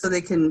just so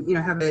they can,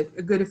 have a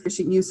good,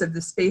 efficient use of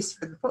the space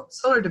for the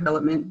solar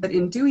development. But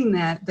in doing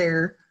that,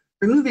 they're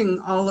removing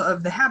all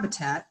of the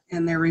habitat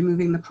and they're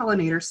removing the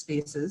pollinator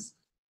spaces.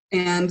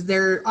 And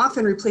they're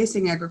often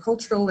replacing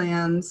agricultural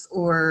lands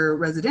or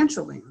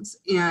residential lands.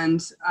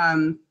 And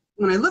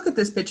when I look at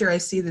this picture, I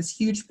see this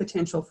huge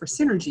potential for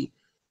synergy.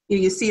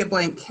 You see a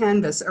blank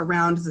canvas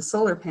around the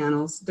solar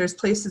panels. There's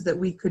places that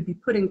we could be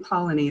putting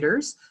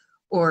pollinators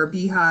or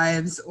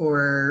beehives,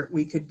 or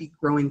we could be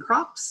growing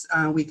crops,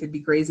 we could be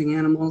grazing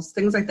animals,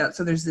 things like that.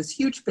 So there's this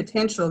huge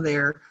potential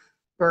there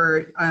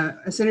for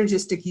a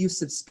synergistic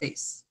use of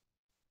space.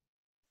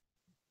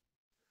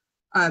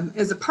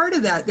 As a part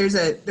of that, there's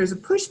a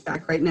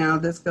pushback right now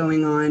that's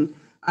going on.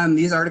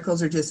 These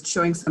articles are just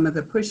showing some of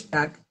the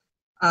pushback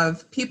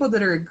of people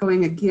that are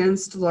going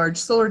against large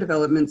solar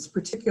developments,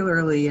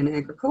 particularly in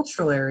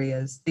agricultural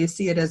areas. They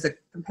see it as a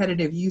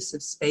competitive use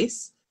of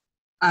space,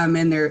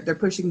 and they're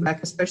pushing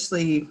back,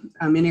 especially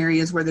in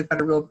areas where they've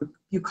got a real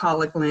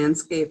bucolic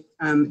landscape.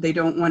 They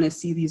don't want to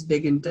see these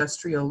big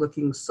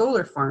industrial-looking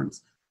solar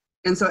farms.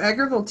 And so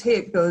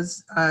agrivoltaic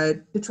goes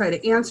to try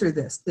to answer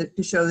this,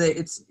 to show that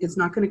it's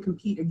not going to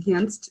compete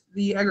against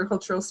the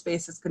agricultural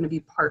space, it's going to be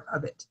part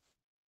of it.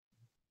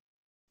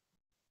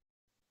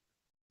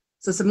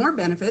 So some more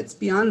benefits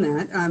beyond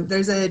that,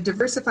 there's a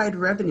diversified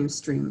revenue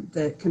stream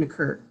that can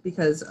occur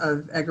because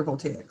of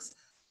agrivoltaics.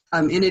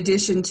 In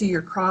addition to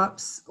your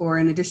crops or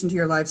in addition to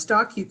your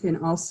livestock, you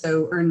can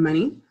also earn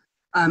money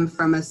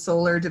from a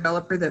solar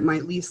developer that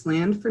might lease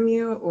land from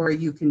you, or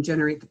you can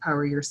generate the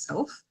power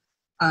yourself.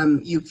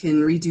 You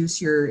can reduce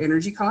your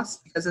energy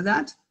costs because of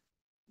that.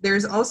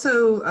 There's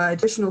also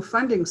additional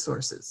funding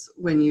sources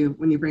when you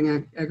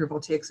bring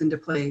agrivoltaics into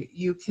play.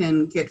 You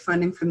can get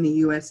funding from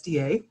the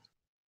USDA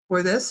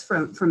for this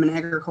from an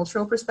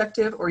agricultural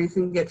perspective, or you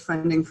can get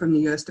funding from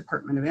the US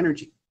Department of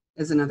Energy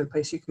is another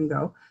place you can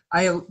go.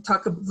 I'll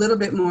talk a little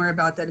bit more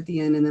about that at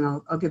the end, and then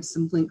I'll give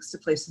some links to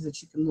places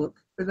that you can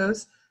look for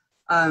those.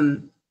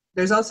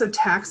 There's also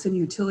tax and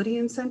utility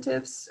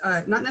incentives,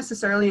 not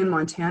necessarily in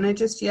Montana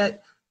just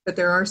yet, but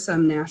there are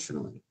some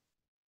nationally.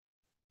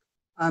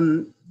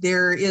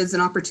 There is an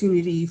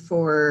opportunity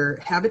for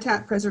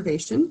habitat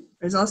preservation.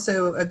 There's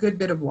also a good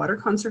bit of water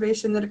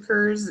conservation that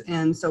occurs,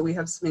 and so we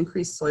have some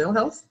increased soil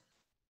health.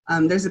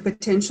 There's a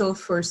potential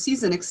for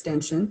season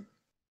extension,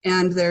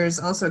 and there's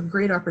also a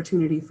great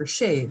opportunity for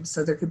shade.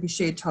 So there could be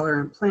shade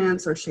tolerant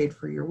plants or shade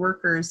for your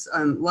workers,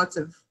 lots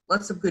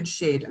of good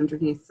shade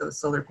underneath those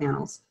solar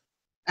panels.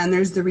 And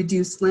there's the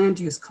reduced land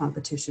use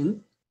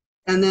competition.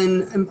 And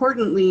then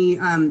importantly,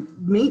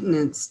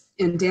 maintenance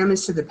and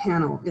damage to the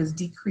panel is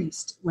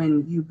decreased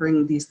when you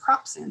bring these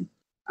crops in.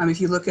 If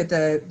you look at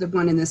the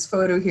one in this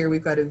photo here,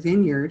 we've got a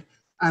vineyard,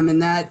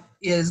 and that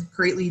is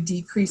greatly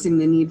decreasing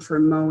the need for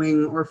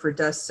mowing or for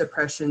dust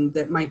suppression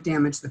that might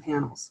damage the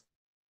panels.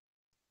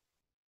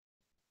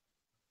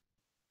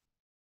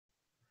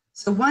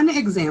 So one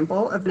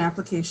example of an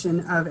application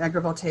of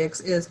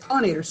agrivoltaics is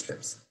pollinator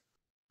strips.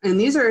 And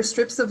these are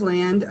strips of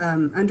land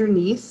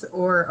underneath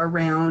or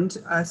around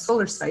a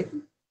solar site.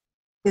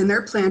 And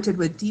they're planted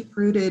with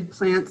deep-rooted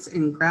plants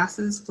and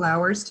grasses,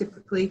 flowers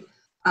typically.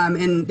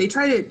 And they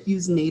try to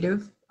use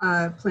native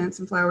plants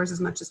and flowers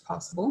as much as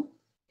possible.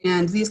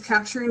 And these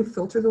capture and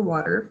filter the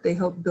water. They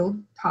help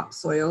build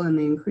topsoil and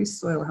they increase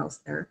soil health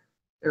there,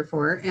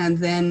 therefore. And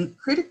then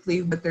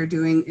critically, what they're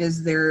doing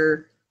is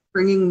they're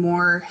bringing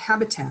more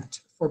habitat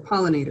for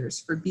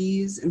pollinators, for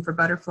bees and for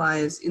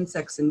butterflies,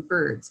 insects, and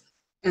birds.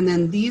 And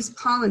then these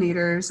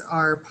pollinators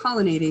are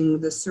pollinating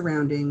the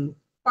surrounding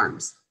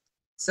farms.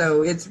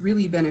 So it's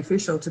really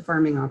beneficial to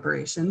farming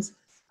operations.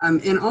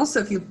 And also,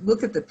 if you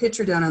look at the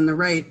picture down on the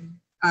right,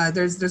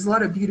 there's a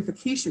lot of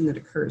beautification that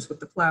occurs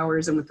with the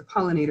flowers and with the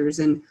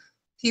pollinators. And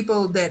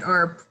people that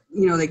are,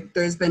 like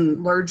there's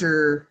been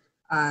larger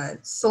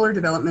solar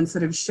developments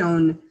that have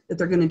shown that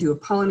they're going to do a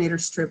pollinator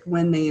strip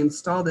when they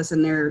install this,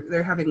 and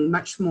they're having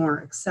much more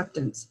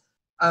acceptance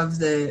of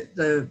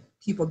the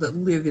people that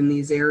live in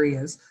these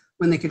areas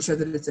when they can show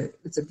that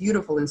it's a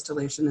beautiful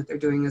installation that they're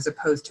doing as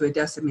opposed to a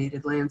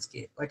decimated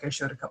landscape like I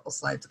showed a couple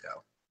slides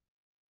ago.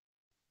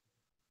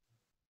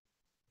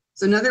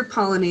 So another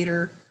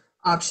pollinator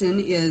option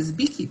is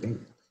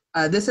beekeeping.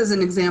 This is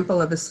an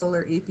example of a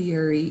solar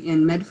apiary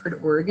in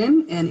Medford,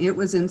 Oregon, and it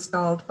was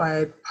installed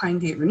by Pine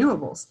Gate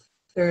Renewables.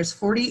 There's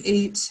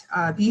 48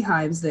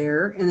 beehives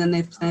there, and then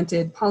they've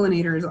planted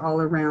pollinators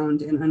all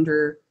around and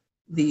under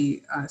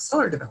the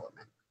solar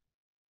development.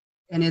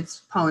 And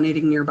it's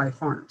pollinating nearby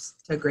farms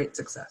to great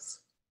success.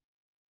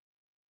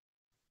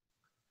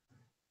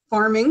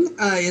 Farming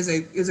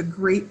is a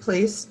great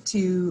place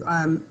to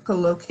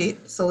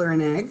co-locate solar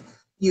and ag.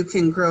 You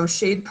can grow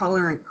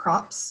shade-tolerant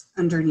crops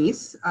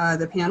underneath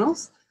the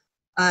panels.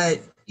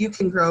 You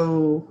can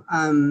grow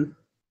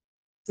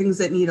things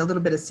that need a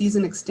little bit of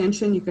season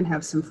extension. You can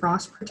have some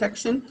frost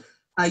protection.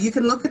 You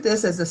can look at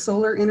this as a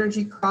solar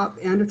energy crop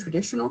and a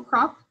traditional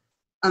crop.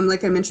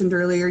 Like I mentioned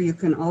earlier, you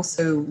can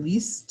also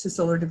lease to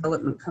solar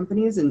development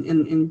companies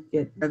and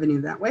get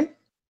revenue that way.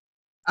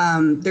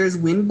 There's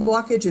wind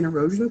blockage and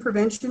erosion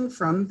prevention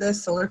from the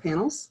solar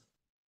panels.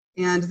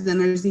 And then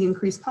there's the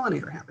increased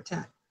pollinator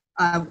habitat.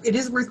 It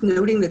is worth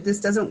noting that this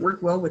doesn't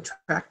work well with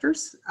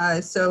tractors.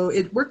 So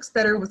it works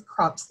better with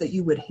crops that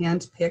you would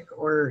hand pick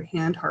or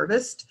hand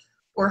harvest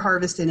or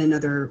harvest in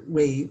another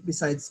way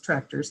besides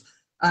tractors.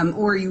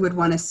 Or you would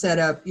want to set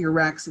up your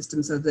rack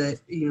system so that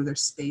they're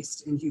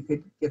spaced and you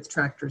could get the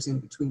tractors in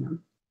between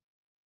them.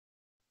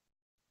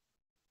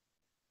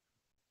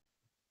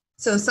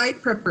 So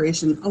site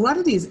preparation, a lot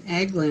of these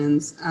ag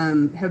lands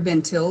have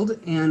been tilled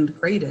and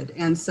graded.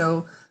 And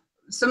so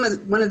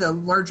one of the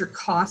larger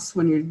costs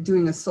when you're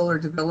doing a solar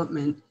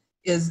development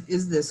is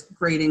this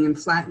grading and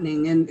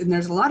flattening. And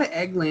there's a lot of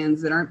ag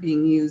lands that aren't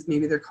being used,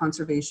 maybe they're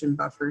conservation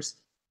buffers,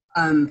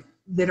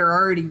 that are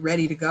already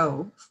ready to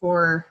go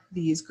for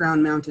these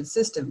ground mounted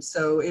systems.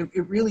 So it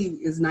really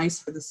is nice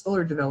for the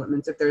solar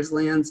developments if there's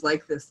lands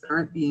like this that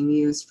aren't being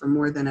used for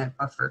more than a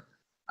buffer.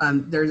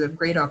 There's a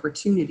great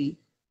opportunity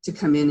to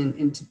come in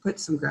and to put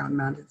some ground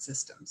mounted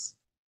systems.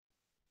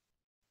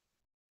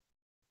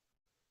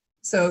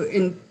 So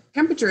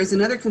temperature is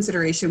another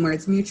consideration where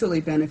it's mutually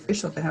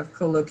beneficial to have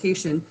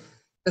co-location.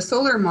 The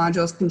solar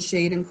modules can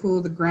shade and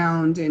cool the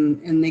ground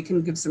and they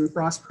can give some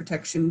frost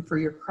protection for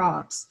your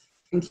crops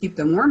and keep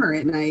them warmer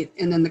at night.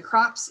 And then the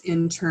crops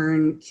in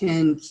turn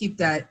can keep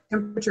that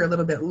temperature a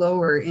little bit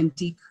lower and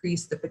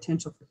decrease the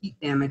potential for heat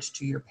damage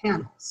to your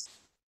panels.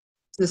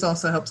 This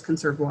also helps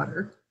conserve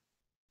water.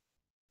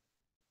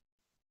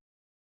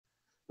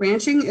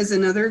 Ranching is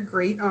another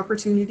great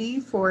opportunity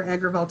for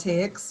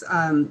agrivoltaics.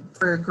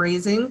 For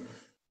grazing,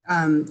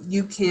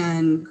 you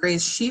can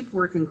graze sheep,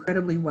 work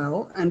incredibly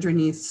well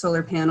underneath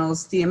solar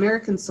panels. The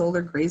American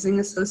Solar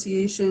Grazing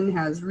Association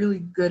has really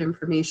good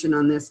information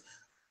on this.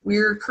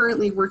 We're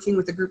currently working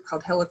with a group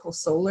called Helical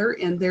Solar,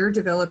 and they're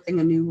developing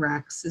a new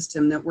rack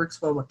system that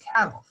works well with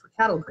cattle, for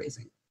cattle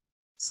grazing.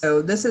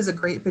 So this is a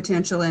great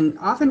potential, and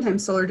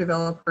oftentimes solar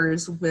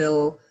developers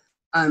will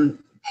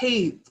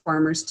pay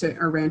farmers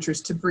or ranchers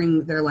to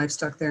bring their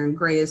livestock there and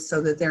graze so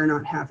that they're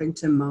not having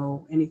to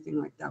mow, anything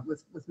like that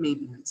with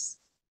maintenance.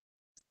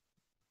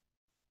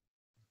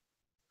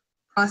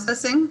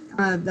 Processing,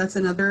 that's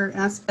another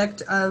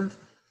aspect of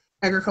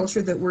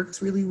agriculture that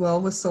works really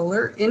well with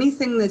solar.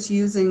 Anything that's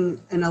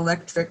using an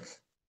electric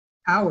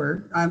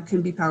power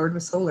can be powered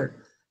with solar.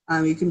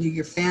 You can do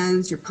your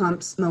fans, your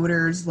pumps,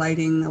 motors,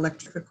 lighting,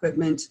 electric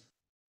equipment.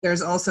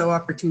 There's also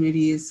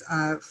opportunities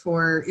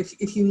for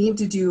if you need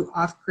to do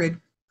off-grid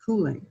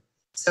cooling.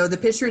 So the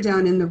picture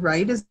down in the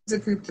right is a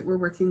group that we're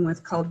working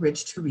with called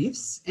Ridge to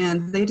Reefs,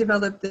 and they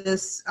developed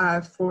this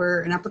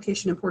for an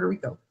application in Puerto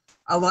Rico.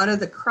 A lot of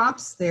the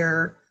crops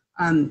there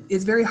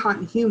is very hot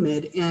and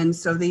humid, and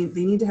so they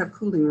need to have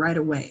cooling right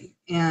away.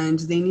 And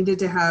they needed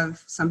to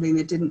have something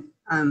that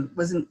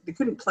they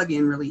couldn't plug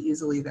in really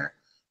easily there.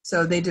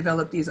 So they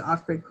developed these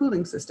off-grid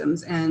cooling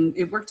systems, and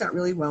it worked out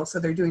really well. So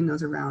they're doing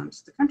those around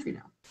the country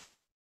now.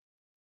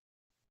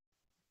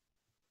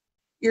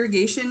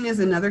 Irrigation is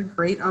another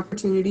great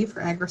opportunity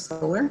for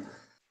agri-solar.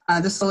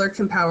 The solar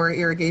can power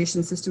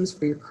irrigation systems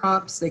for your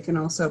crops. They can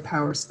also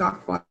power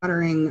stock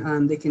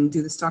watering. They can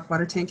do the stock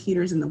water tank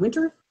heaters in the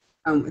winter.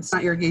 It's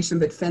not irrigation,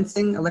 but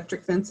fencing.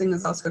 Electric fencing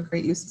is also a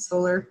great use of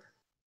solar.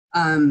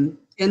 And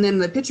then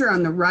the picture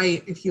on the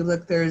right, if you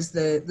look, there's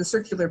the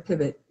circular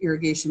pivot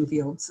irrigation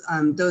fields.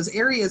 Those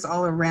areas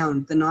all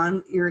around the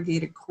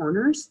non-irrigated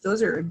corners,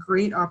 those are a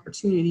great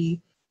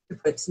opportunity to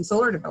put some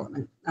solar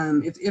development.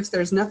 If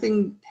there's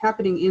nothing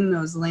happening in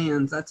those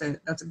lands, that's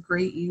a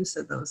great use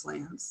of those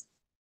lands.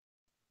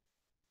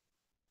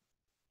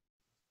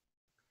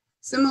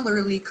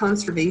 Similarly,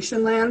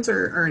 conservation lands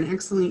are an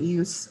excellent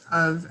use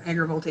of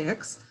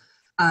agrivoltaics.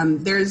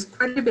 There's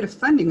quite a bit of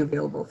funding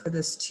available for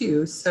this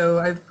too. So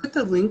I've put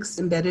the links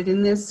embedded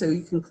in this so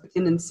you can click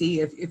in and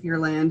see if your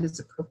land is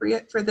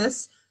appropriate for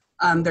this.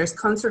 There's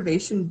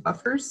conservation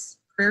buffers,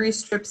 prairie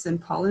strips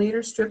and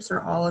pollinator strips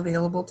are all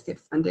available to get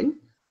funding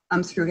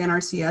through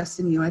NRCS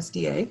and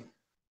USDA.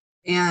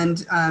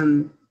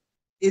 And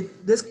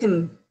this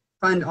can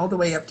fund all the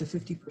way up to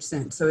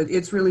 50%. So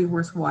it's really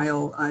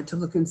worthwhile to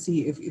look and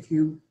see if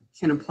you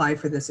can apply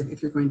for this,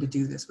 if you're going to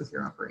do this with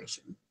your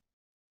operation.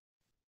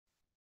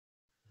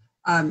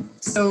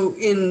 So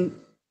in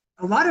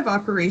a lot of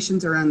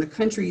operations around the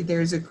country,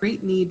 there's a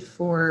great need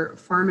for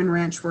farm and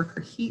ranch worker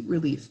heat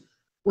relief.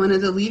 One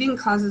of the leading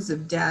causes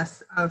of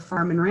death of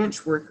farm and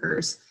ranch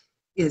workers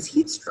is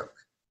heat stroke.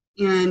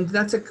 And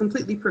that's a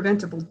completely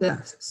preventable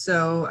death.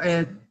 So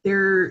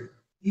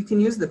you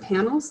can use the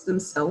panels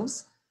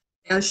themselves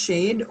as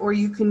shade, or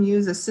you can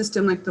use a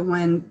system like the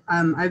one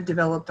I've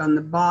developed on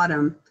the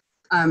bottom.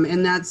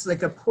 And that's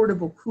like a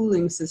portable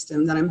cooling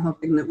system that I'm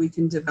hoping that we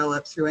can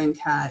develop through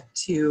NCAT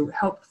to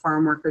help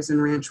farm workers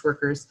and ranch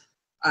workers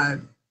at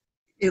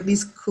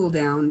least cool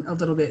down a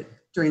little bit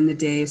during the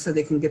day so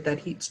they can get that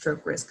heat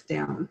stroke risk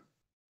down.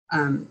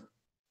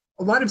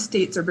 a lot of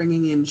states are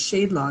bringing in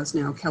shade laws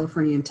now.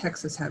 California and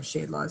Texas have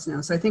shade laws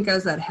now. So I think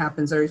as that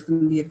happens, there's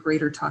going to be a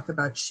greater talk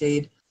about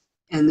shade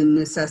and the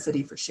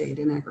necessity for shade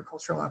in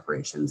agricultural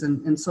operations.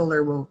 And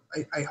solar will,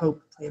 I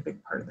hope, play a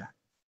big part of that.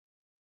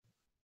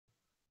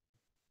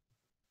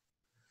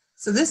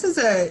 So this is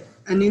a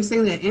new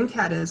thing that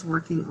NCAT is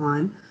working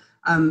on.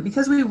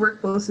 Because we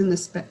work both in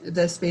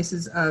the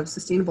spaces of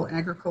sustainable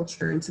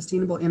agriculture and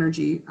sustainable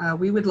energy,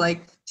 we would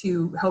like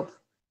to help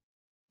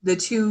the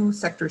two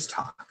sectors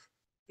talk.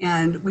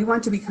 And we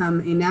want to become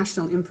a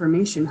national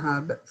information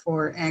hub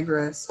for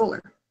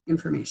agri-solar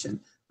information.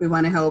 We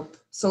want to help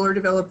solar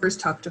developers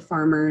talk to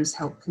farmers,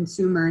 help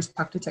consumers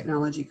talk to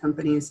technology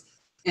companies,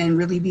 and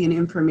really be an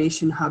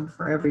information hub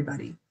for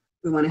everybody.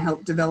 We want to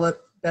help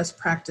develop best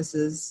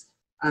practices,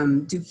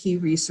 do key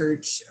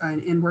research,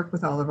 and work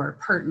with all of our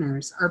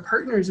partners. Our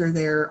partners are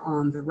there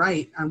on the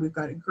right. We've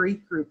got a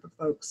great group of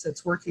folks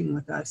that's working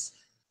with us.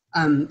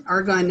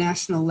 Argonne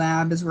National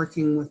Lab is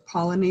working with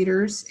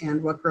pollinators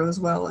and what grows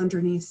well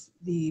underneath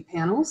the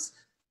panels.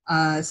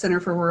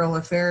 Center for Rural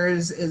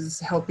Affairs is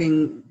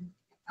helping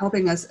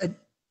us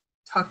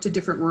talk to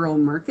different rural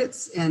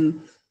markets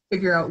and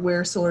figure out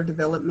where solar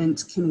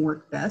development can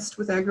work best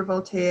with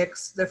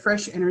agrivoltaics. The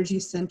Fresh Energy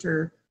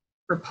Center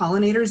for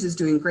pollinators is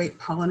doing great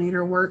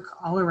pollinator work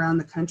all around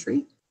the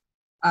country.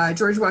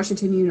 George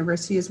Washington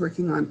University is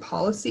working on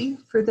policy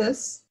for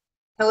this.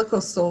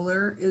 Helical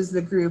Solar is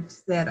the group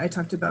that I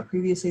talked about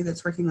previously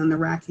that's working on the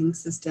racking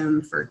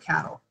system for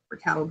cattle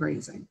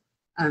grazing.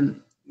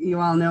 You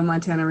all know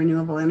Montana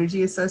Renewable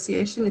Energy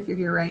Association if you're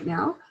here right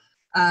now.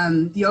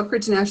 The Oak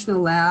Ridge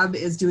National Lab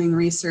is doing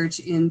research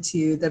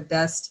into the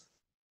best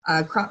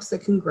crops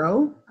that can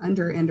grow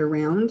under and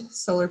around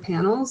solar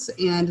panels,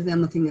 and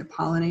then looking at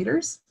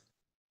pollinators.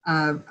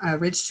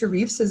 Ridge to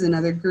Reefs is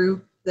another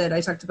group that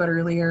I talked about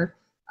earlier,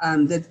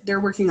 that they're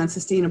working on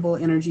sustainable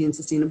energy and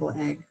sustainable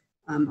ag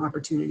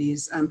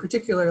opportunities,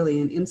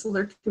 particularly in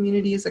insular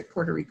communities like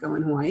Puerto Rico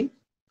and Hawaii.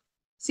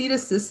 Sita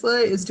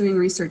Sisla is doing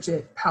research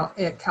at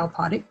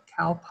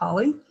Cal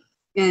Poly,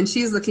 and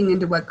she's looking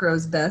into what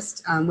grows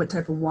best, what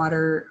type of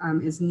water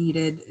is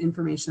needed,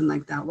 information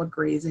like that, what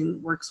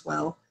grazing works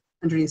well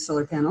underneath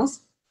solar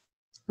panels.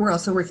 We're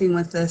also working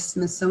with the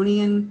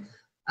Smithsonian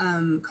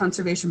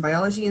Conservation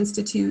Biology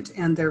Institute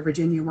and their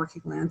Virginia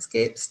Working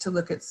Landscapes to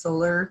look at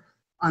solar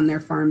on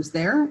their farms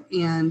there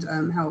and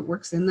how it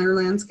works in their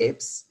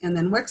landscapes. And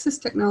then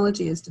Wexus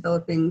Technology is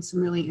developing some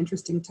really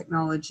interesting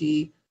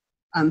technology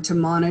to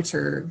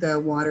monitor the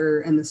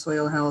water and the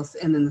soil health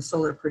and then the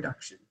solar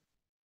production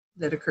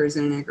that occurs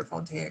in an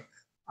agrivoltaic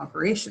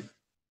operation.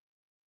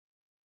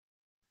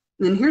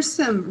 And then here's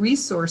some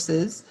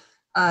resources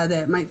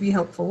that might be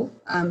helpful.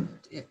 I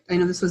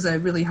know this was a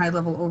really high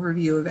level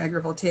overview of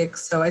agrivoltaics,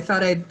 so I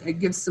thought I'd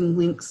give some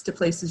links to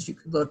places you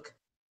could look.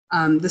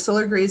 The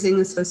Solar Grazing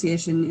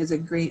Association is a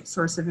great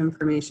source of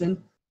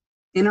information.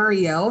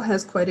 NREL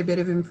has quite a bit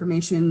of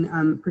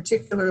information,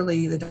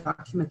 particularly the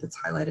document that's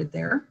highlighted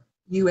there.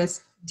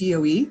 US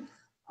DOE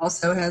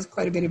also has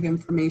quite a bit of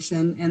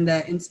information, and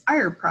the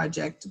Inspire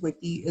project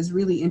wiki is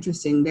really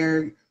interesting.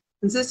 They're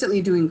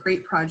consistently doing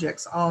great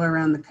projects all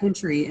around the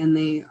country, and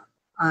they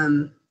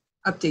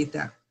update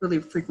that really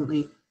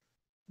frequently.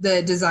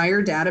 The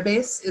Desire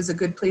database is a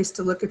good place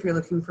to look if you're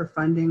looking for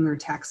funding or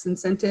tax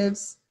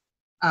incentives.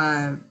 We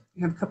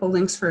have a couple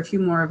links for a few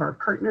more of our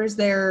partners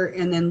there,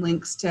 and then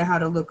links to how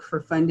to look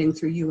for funding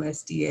through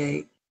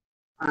USDA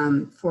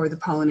for the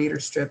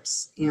pollinator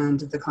strips and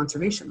the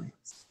conservation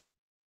lands.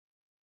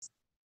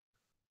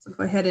 So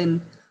go ahead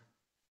and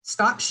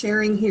stop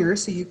sharing here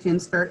so you can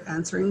start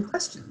answering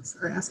questions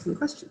or asking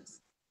questions.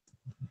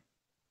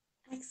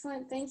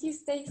 Excellent. Thank you,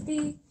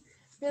 Stacie.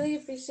 Really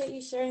appreciate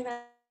you sharing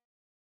that.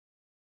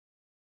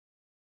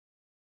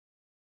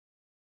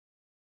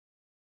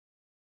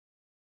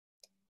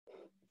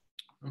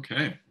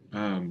 Okay.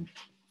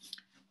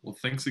 Well,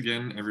 thanks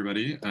again,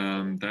 everybody.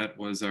 That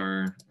was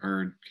our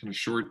kind of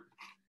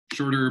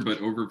shorter but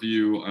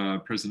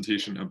overview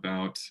presentation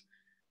about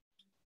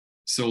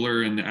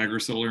solar and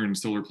agri-solar and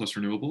solar plus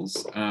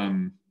renewables.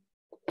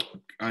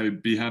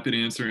 I'd be happy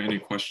to answer any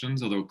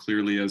questions, although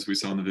clearly, as we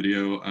saw in the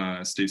video,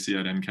 Stacie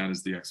at NCAT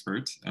is the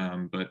expert,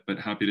 but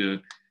happy to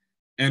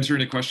answer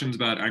any questions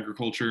about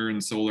agriculture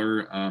and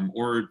solar,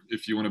 or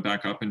if you want to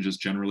back up and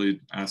just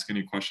generally ask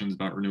any questions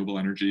about renewable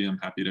energy, I'm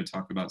happy to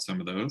talk about some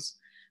of those.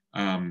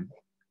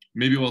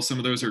 Maybe while some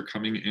of those are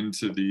coming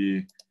into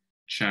the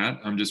chat,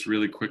 I'm just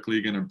really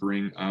quickly going to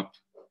bring up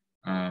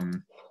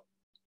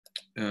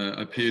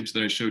a page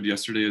that I showed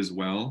yesterday as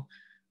well,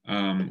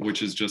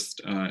 which is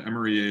just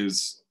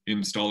MREA's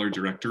installer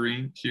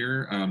directory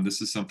here.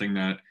 This is something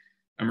that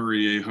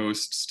MREA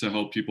hosts to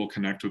help people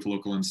connect with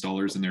local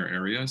installers in their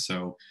area.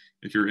 So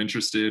if you're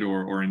interested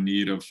or in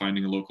need of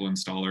finding a local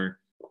installer,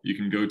 you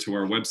can go to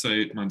our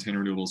website,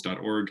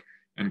 montanarenewables.org,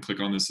 and click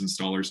on this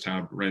installers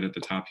tab right at the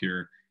top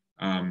here.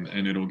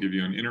 And it'll give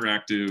you an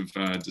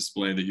interactive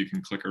display that you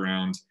can click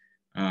around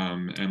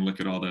and look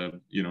at all the,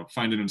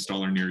 find an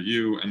installer near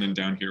you. And then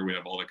down here, we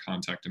have all the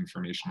contact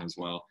information as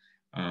well,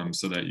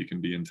 so that you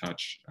can be in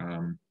touch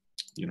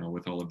you know,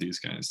 with all of these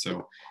guys.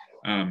 So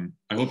I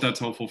hope that's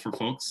helpful for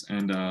folks.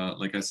 And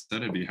like I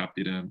said, I'd be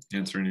happy to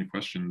answer any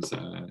questions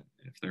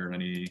if there are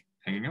any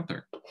hanging out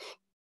there.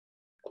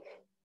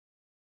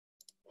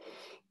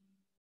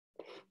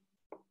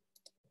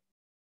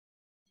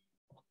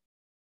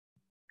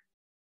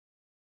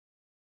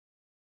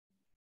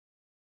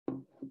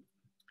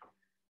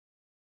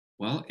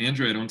 Well,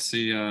 Andrew, I don't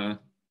see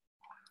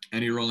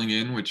any rolling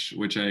in,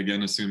 which I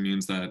again assume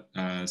means that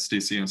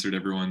Stacie answered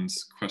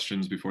everyone's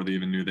questions before they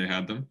even knew they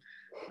had them.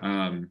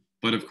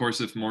 But of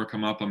course, if more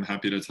come up, I'm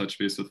happy to touch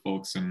base with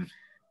folks and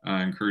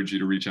encourage you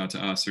to reach out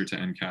to us or to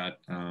NCAT,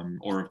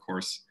 or of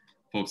course,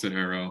 folks at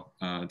Arrow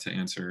to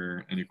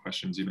answer any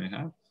questions you may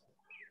have.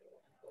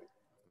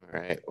 All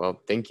right,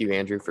 well, thank you,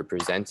 Andrew, for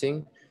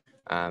presenting.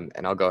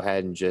 And I'll go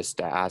ahead and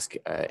just ask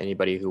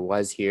anybody who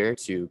was here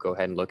to go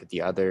ahead and look at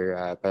the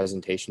other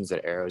presentations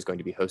that Arrow is going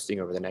to be hosting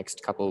over the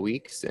next couple of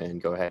weeks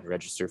and go ahead and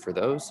register for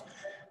those.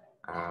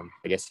 I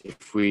guess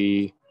if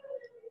we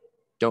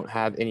don't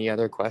have any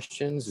other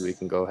questions, we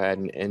can go ahead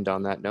and end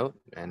on that note.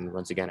 And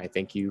once again, I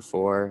thank you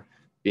for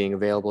being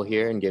available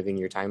here and giving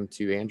your time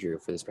to Andrew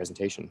for this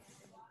presentation.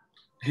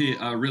 Hey,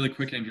 really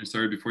quick, Andrew,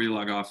 sorry, before you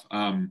log off,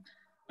 I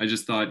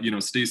just thought, you know,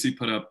 Stacie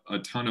put up a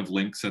ton of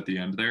links at the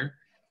end there.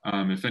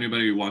 If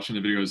anybody watching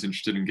the video is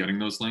interested in getting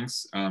those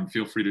links,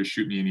 feel free to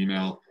shoot me an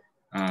email.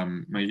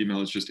 My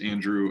email is just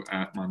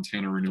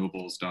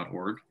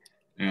andrew@montanarenewables.org.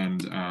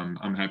 And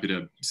I'm happy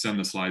to send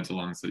the slides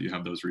along so that you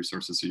have those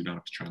resources so you don't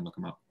have to try and look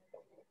them up.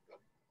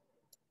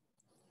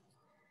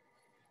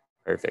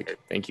 Perfect.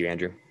 Thank you,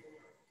 Andrew.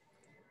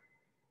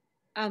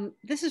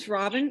 This is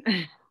Robin.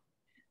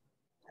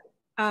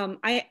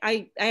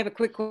 I have a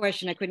quick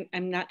question.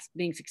 I'm not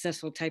being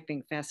successful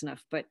typing fast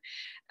enough, but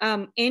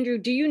Andrew,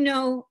 do you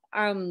know,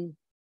 do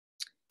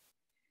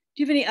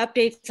you have any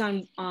updates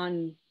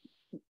on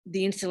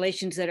the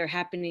installations that are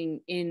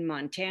happening in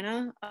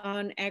Montana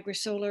on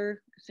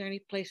agri-solar? Is there any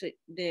place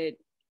that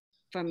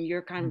from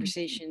your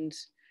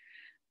conversations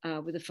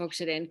with the folks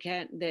at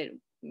NCAT that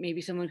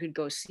maybe someone could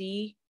go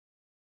see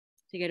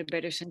to get a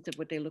better sense of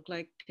what they look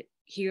like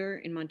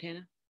here in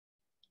Montana?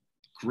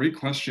 Great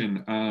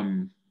question.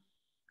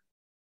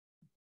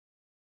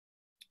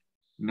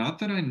 Not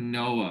that I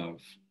know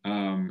of,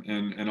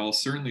 and I'll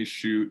certainly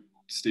shoot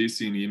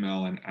Stacie an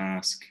email and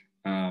ask.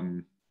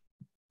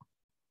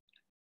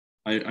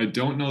 I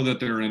don't know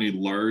that there are any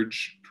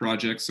large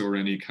projects or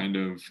any kind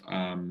of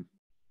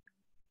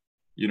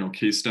you know,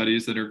 case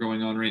studies that are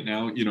going on right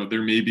now. You know,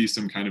 there may be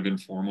some kind of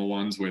informal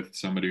ones with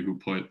somebody who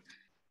put,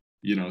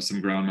 you know,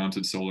 some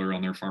ground-mounted solar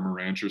on their farm or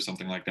ranch or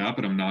something like that,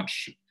 but I'm not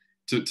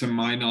to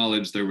my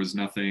knowledge, there was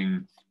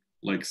nothing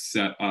like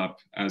set up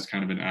as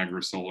kind of an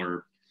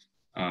agri-solar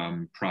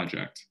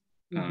project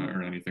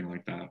or anything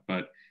like that.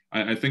 But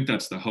I think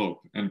that's the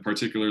hope, and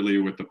particularly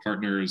with the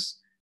partners,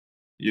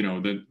 you know,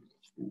 that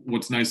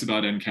what's nice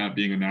about NCAT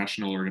being a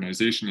national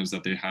organization is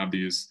that they have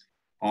these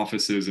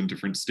offices in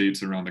different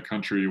states around the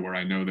country where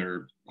I know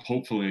they're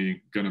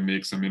hopefully going to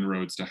make some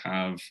inroads to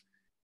have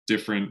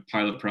different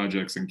pilot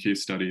projects and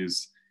case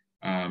studies,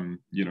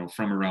 you know,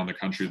 from around the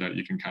country that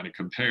you can kind of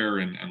compare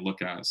and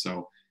look at.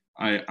 So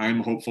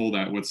I'm hopeful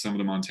that with some of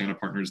the Montana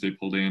partners they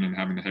pulled in and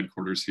having the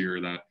headquarters here,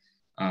 that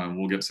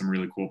we'll get some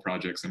really cool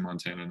projects in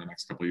Montana in the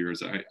next couple of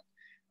years.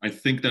 I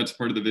think that's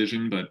part of the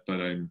vision, but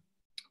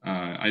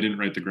I didn't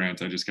write the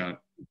grant. I just got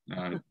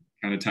kind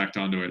of tacked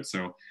onto it.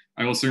 So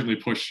I will certainly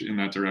push in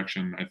that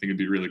direction. I think it'd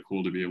be really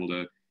cool to be able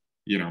to,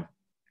 you know,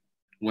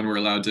 when we're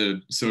allowed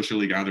to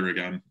socially gather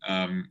again,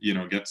 you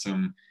know, get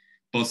some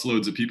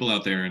busloads of people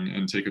out there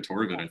and take a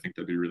tour of it. I think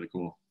that'd be really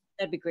cool.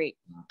 That'd be great.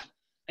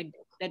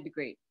 That'd be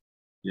great.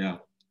 Yeah.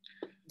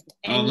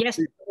 And yes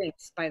to the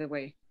links, by the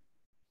way.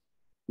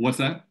 What's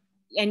that?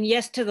 And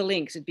yes to the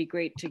links. It'd be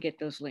great to get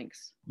those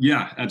links.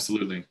 Yeah,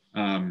 absolutely.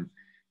 And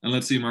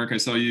let's see, Mark, I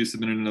saw you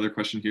submitted another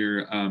question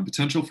here.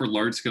 Potential for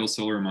large-scale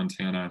solar in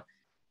Montana.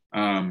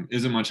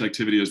 Isn't much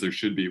activity as there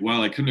should be.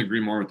 Well, I couldn't agree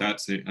more with that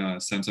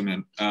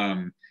sentiment.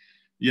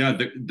 Yeah,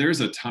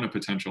 there's a ton of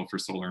potential for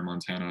solar in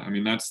Montana. I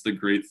mean, that's the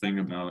great thing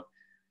about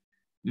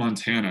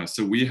Montana.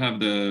 So we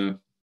have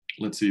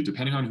let's see,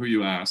 depending on who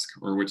you ask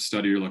or which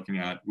study you're looking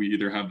at, we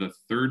either have the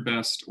 3rd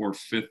best or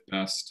 5th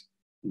best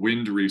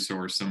wind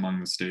resource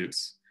among the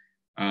states,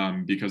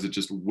 because it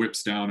just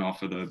whips down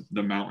off of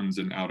the mountains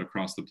and out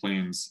across the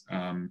plains.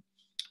 And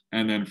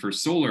then for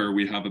solar,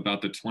 we have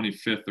about the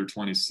 25th or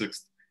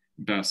 26th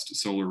best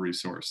solar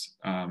resource.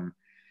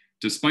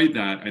 Despite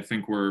that, I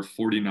think we're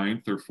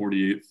 49th or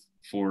 48th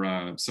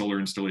for solar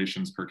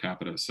installations per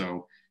capita.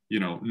 So, you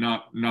know,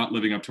 not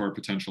living up to our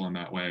potential in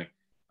that way.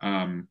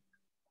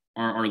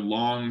 Our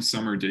long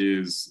summer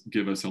days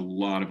give us a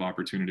lot of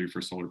opportunity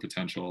for solar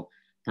potential,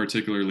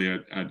 particularly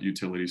at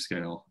utility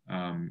scale.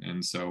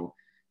 And so,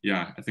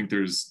 yeah, I think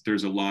there's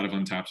a lot of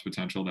untapped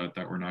potential that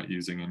we're not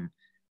using,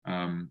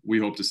 and we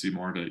hope to see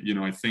more of it. You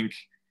know, I think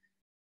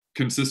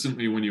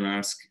consistently when you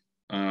ask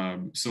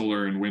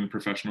solar and wind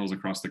professionals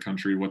across the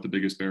country what the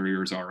biggest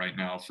barriers are right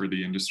now for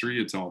the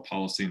industry, it's all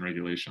policy and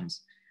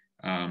regulations.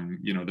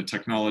 You know, the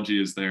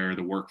technology is there,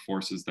 the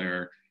workforce is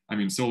there. I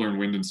mean, solar and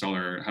wind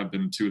installer have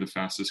been two of the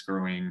fastest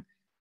growing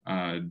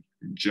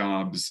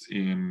jobs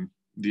in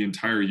the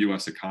entire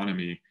US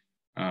economy,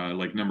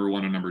 like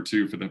 #1 and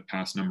 #2 for the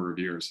past number of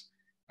years,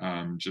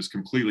 just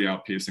completely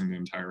outpacing the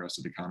entire rest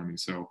of the economy.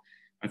 So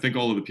I think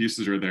all of the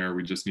pieces are there.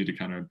 We just need to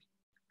kind of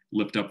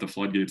lift up the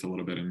floodgates a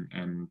little bit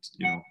and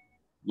you know,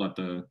 let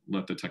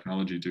the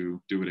technology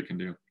do what it can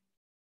do.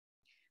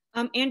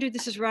 Andrew,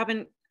 this is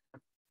Robin.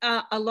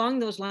 Along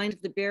those lines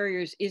of the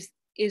barriers,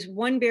 is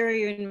one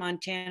barrier in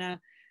Montana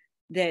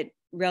that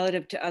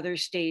relative to other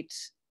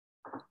states,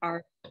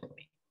 our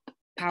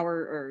power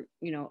or,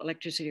 you know,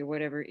 electricity or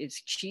whatever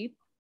is cheap?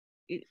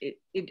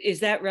 Is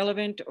that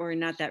relevant or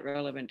not that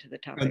relevant to the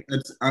topic?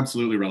 It's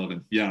absolutely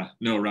relevant. Yeah,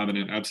 no,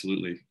 Robin,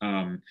 absolutely.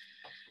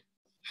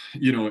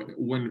 You know,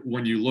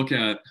 when you look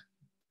at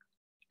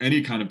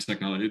any kind of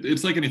technology,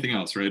 it's like anything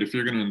else, right? If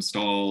you're going to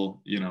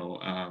install, you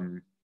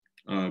know,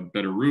 a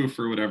better roof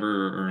or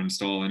whatever, or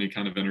install any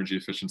kind of energy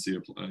efficiency,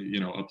 you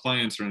know,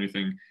 appliance or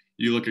anything,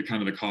 you look at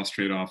kind of the cost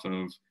trade-off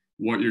of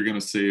what you're going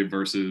to save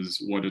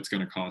versus what it's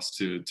going to cost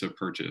to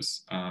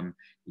purchase.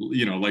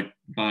 You know, like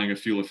buying a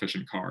fuel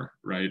efficient car,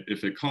 right?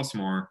 If it costs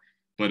more,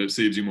 but it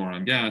saves you more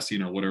on gas, you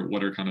know,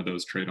 what are kind of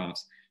those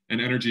trade-offs? And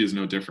energy is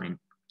no different.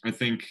 I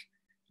think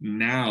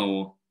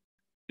now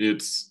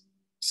it's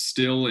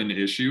still an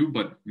issue,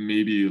 but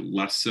maybe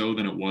less so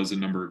than it was a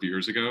number of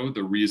years ago.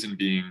 The reason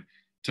being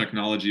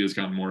technology has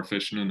gotten more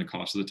efficient and the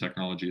cost of the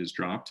technology has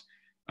dropped.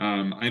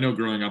 I know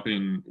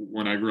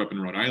when I grew up in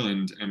Rhode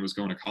Island and was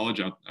going to college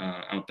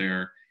out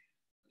there,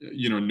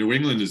 you know, New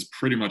England is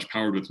pretty much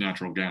powered with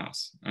natural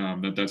gas.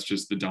 That's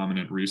just the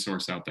dominant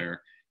resource out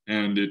there.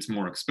 And it's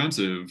more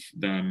expensive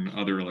than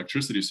other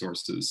electricity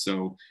sources.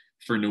 So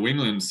for New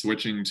England,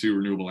 switching to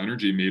renewable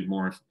energy made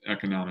more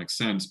economic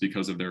sense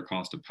because of their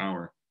cost of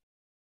power.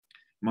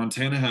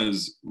 Montana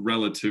has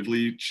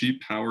relatively cheap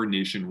power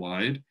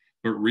nationwide,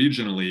 but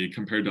regionally,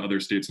 compared to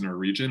other states in our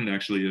region, it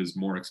actually is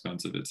more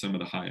expensive. It's some of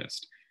the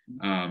highest.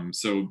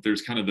 So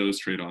there's kind of those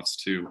trade-offs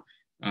too.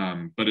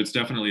 But it's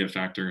definitely a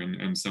factor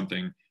and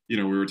something, you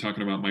know, we were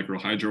talking about micro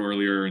hydro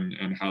earlier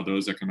and how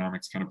those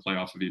economics kind of play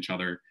off of each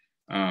other.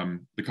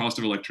 The cost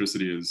of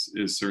electricity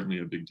is certainly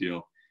a big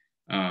deal.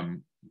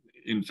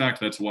 In fact,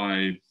 that's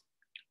why,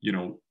 you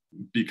know,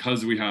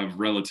 because we have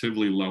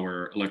relatively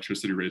lower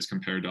electricity rates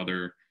compared to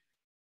other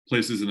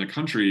places in the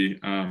country,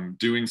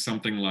 doing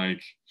something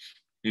like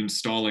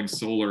installing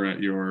solar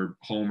at your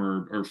home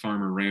or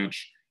farm or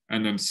ranch,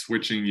 and then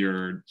switching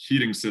your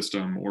heating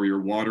system or your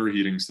water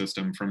heating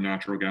system from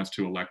natural gas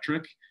to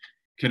electric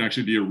can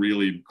actually be a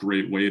really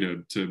great way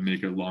to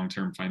make a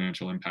long-term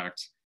financial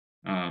impact.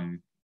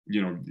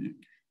 You know,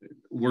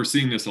 we're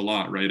seeing this a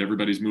lot, right?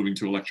 Everybody's moving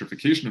to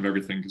electrification of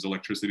everything because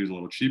electricity is a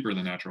little cheaper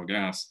than natural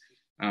gas.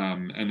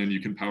 And then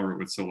you can power it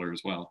with solar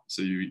as well.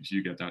 So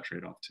you get that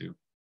trade-off too.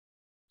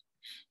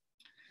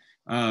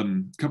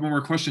 Couple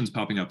more questions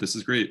popping up. This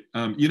is great.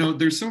 You know,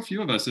 there's so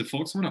few of us. If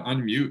folks want to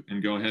unmute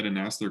and go ahead and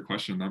ask their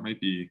question, that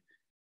might be,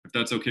 if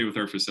that's okay with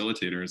our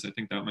facilitators, I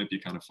think that might be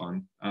kind of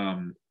fun.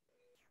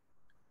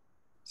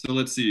 So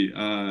let's see.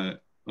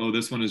 Oh,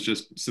 this one is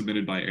just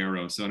submitted by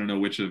Arrow. So I don't know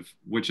which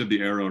of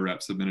the Arrow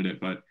reps submitted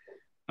it, but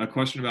a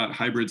question about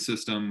hybrid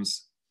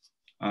systems,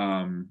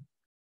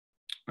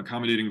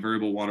 accommodating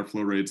variable water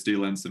flow rates, day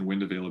lengths, and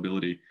wind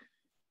availability.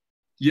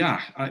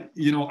 Yeah,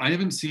 you know, I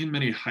haven't seen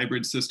many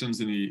hybrid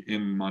systems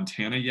in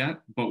Montana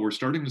yet, but we're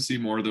starting to see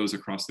more of those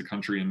across the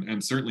country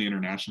and certainly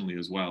internationally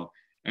as well.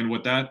 And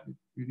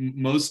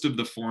most of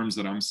the forms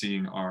that I'm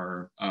seeing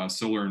are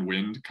solar and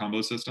wind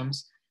combo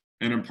systems.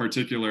 And in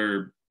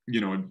particular,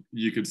 you know,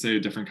 you could say a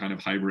different kind of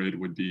hybrid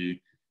would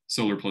be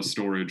solar plus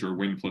storage or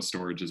wind plus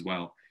storage as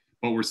well.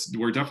 But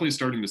we're definitely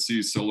starting to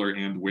see solar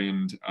and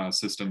wind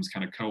systems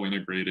kind of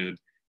co-integrated,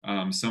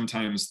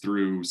 sometimes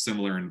through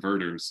similar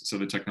inverters. So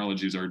the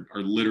technologies are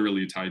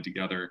literally tied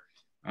together,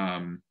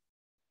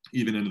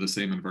 even into the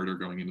same inverter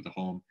going into the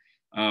home.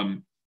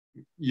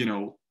 You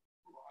know,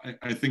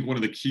 I think one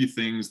of the key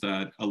things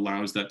that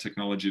allows that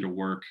technology to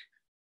work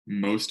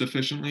most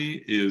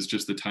efficiently is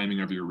just the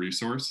timing of your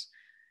resource.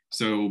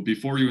 So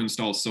before you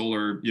install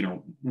solar, you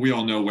know, we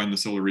all know when the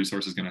solar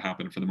resource is going to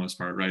happen for the most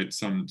part, right?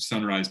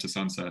 Sunrise to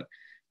sunset.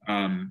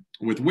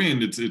 With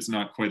wind, it's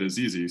not quite as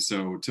easy.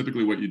 So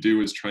typically what you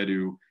do is try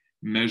to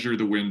measure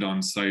the wind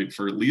on site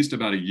for at least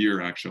about a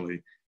year,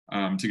 actually,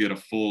 to get a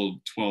full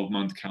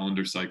 12-month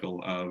calendar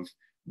cycle of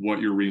what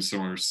your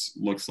resource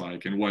looks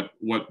like. And what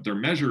they're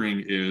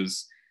measuring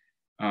is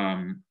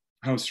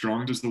how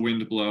strong does the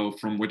wind blow?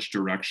 From which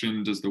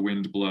direction does the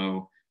wind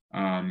blow?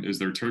 Is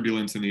there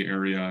turbulence in the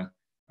area?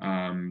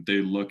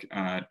 They look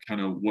at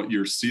kind of what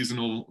your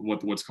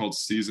what's called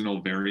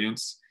seasonal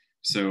variance.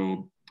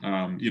 So,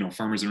 you know,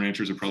 farmers and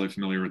ranchers are probably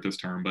familiar with this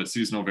term, but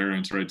seasonal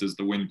variance, right? Does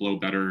the wind blow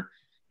better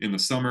in the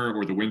summer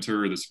or the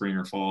winter or the spring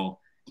or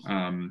fall?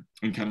 And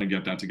kind of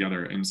get that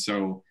together. And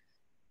so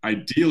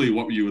ideally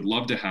what you would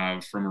love to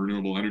have from a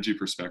renewable energy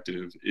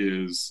perspective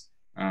is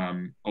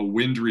a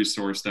wind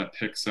resource that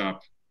picks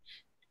up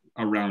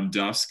around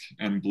dusk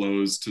and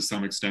blows to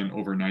some extent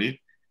overnight.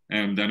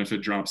 And then if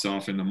it drops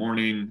off in the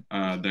morning,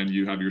 then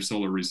you have your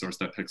solar resource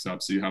that picks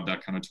up. So you have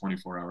that kind of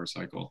 24-hour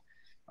cycle.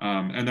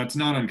 And that's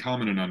not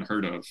uncommon and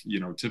unheard of. You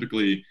know,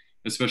 typically,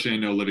 especially I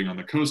know living on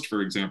the coast,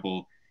 for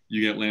example,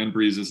 you get land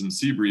breezes and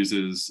sea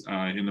breezes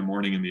in the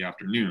morning and the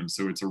afternoon.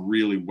 So it's a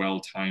really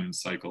well-timed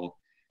cycle.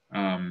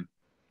 And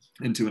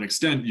to an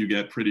extent, you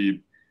get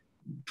pretty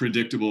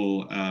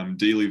predictable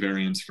daily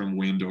variance from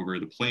wind over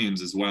the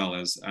plains, as well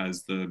as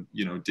the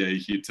day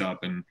heats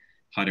up and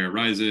hot air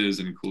rises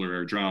and cooler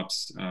air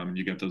drops.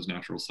 You get those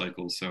natural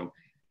cycles. So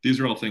these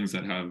are all things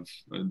that have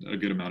a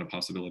good amount of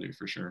possibility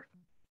for sure.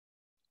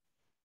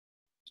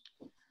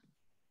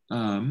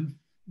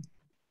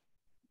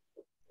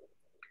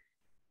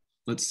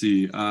 Let's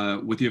see,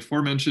 with the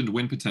aforementioned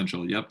wind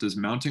potential, yep, does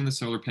mounting the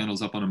solar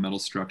panels up on a metal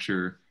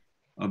structure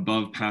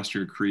above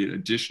pasture create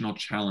additional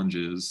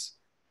challenges,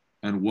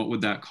 and what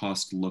would that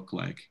cost look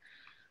like?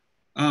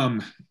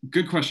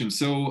 Good question.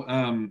 So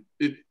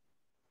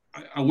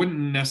I wouldn't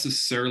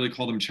necessarily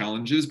call them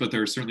challenges, but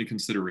there are certainly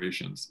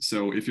considerations.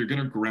 So if you're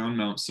going to ground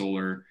mount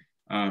solar,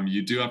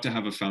 you do have to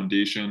have a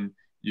foundation.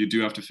 You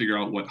do have to figure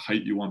out what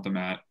height you want them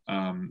at,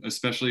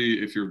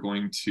 especially if you're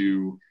going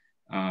to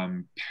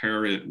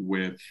pair it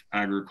with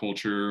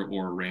agriculture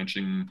or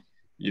ranching,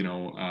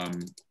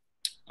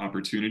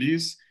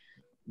 opportunities.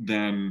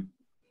 Then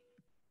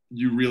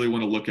you really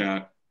want to look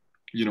at,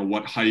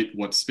 what height,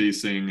 what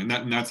spacing,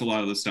 and that's a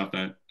lot of the stuff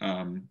that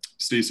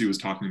Stacie was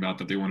talking about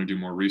that they want to do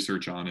more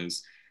research on,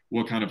 is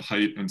what kind of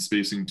height and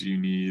spacing do you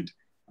need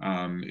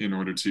in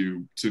order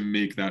to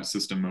make that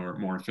system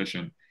more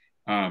efficient.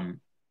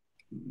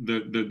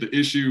 The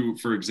issue,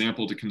 for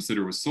example, to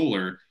consider with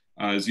solar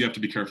is you have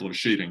to be careful of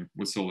shading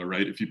with solar,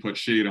 right? If you put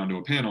shade onto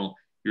a panel,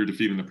 you're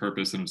defeating the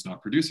purpose and it's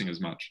not producing as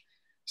much.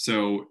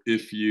 So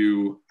if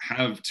you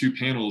have two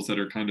panels that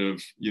are kind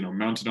of,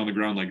 mounted on the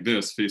ground like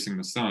this, facing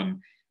the sun,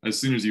 as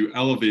soon as you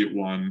elevate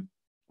one,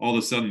 all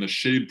of a sudden the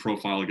shade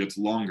profile gets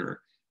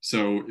longer.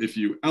 So if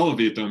you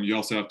elevate them, you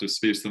also have to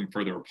space them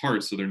further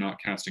apart so they're not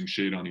casting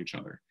shade on each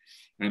other.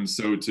 And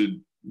so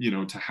to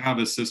have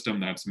a system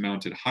that's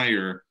mounted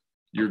higher,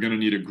 you're going to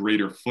need a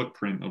greater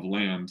footprint of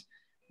land,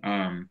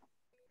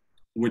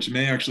 which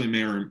may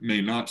or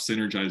may not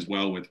synergize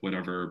well with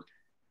whatever,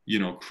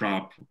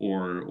 crop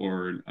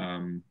or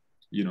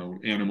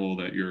animal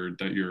that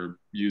you're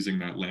using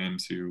that land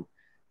to,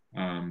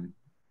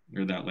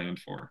 or that land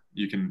for.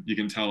 You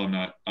can tell I'm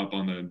not up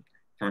on the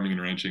farming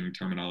and ranching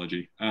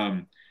terminology.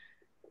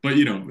 But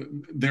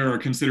there are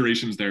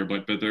considerations there,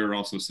 but there are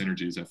also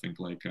synergies, I think,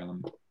 like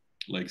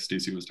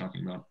Stacie was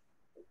talking about.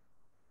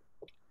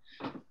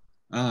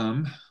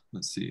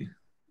 Let's see.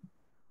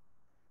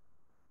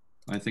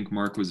 I think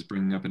Mark was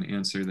bringing up an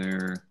answer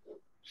there.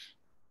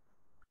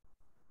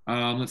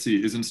 Let's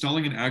see, is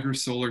installing an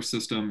agri-solar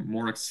system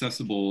more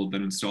accessible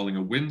than installing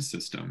a wind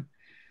system?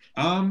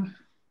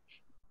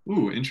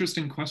 Ooh,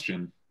 interesting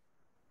question.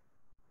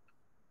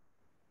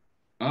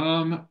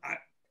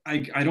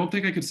 I don't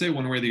think I could say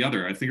one way or the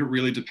other. I think it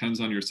really depends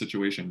on your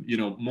situation.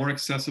 More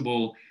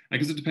accessible, I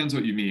guess it depends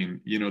what you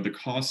mean. The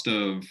cost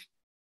of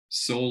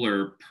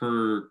solar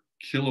per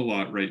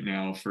kilowatt right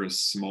now for a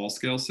small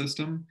scale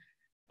system,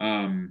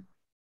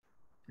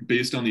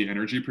 based on the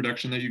energy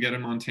production that you get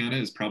in Montana,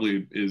 is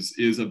probably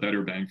is a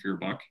better bang for your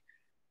buck.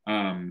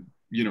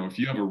 If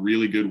you have a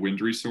really good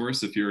wind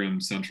resource, if you're in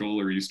central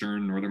or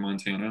eastern northern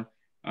Montana,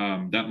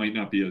 that might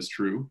not be as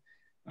true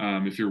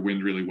if your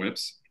wind really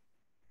whips.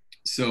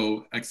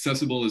 So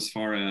accessible as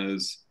far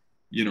as,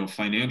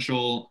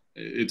 financial,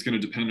 it's going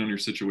to depend on your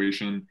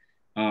situation.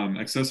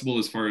 Accessible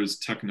as far as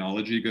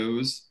technology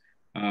goes,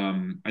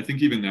 I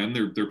think even then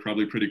they're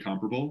probably pretty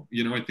comparable.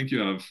 I think you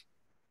have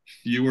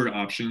fewer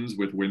options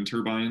with wind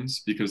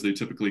turbines because they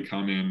typically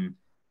come in,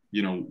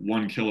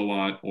 1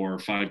 kilowatt or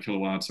 5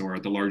 kilowatts, or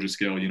at the largest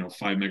scale,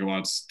 5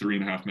 megawatts,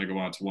 3.5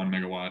 megawatts, 1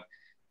 megawatt.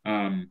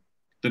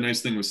 The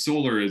nice thing with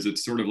solar is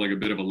it's sort of like a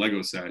bit of a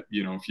Lego set.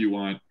 If you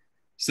want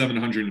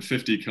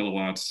 750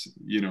 kilowatts,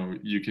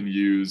 you can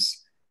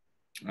use,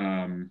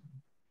 well,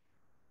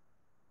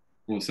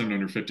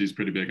 750 is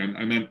pretty big.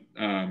 I meant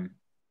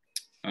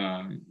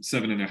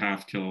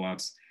 7.5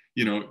 kilowatts.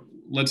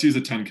 Let's use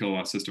a 10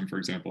 kilowatt system, for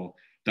example.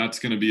 That's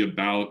going to be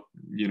about,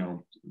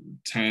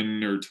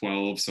 10 or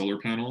 12 solar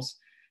panels.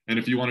 And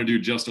if you want to do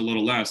just a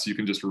little less, you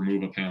can just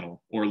remove a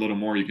panel, or a little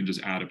more, you can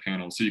just add a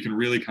panel. So you can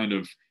really kind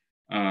of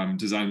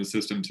design the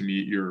system to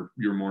meet your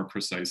more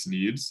precise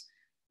needs.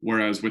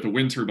 Whereas with a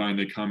wind turbine,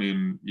 they come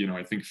in,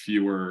 I think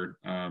fewer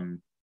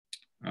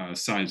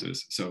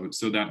sizes. So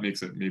that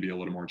makes it maybe a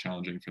little more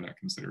challenging for that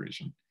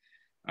consideration.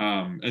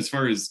 As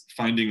far as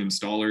finding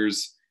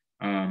installers,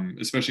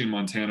 especially in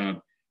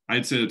Montana,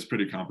 I'd say it's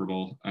pretty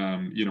comparable. A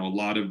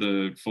lot of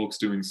the folks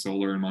doing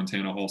solar in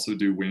Montana also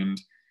do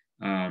wind.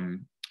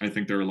 I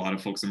think there are a lot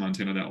of folks in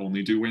Montana that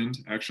only do wind,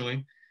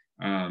 actually.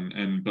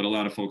 But a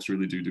lot of folks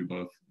really do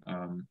both.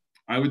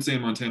 I would say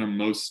in Montana,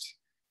 most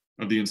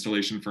of the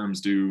installation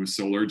firms do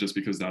solar just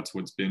because that's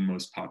what's been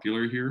most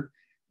popular here.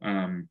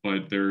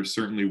 But they're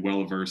certainly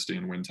well versed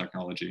in wind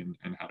technology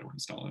and how to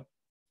install it.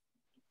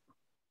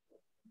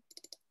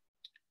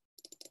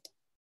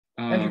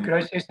 Andrew, could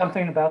I say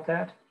something about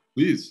that?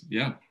 Please,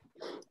 yeah.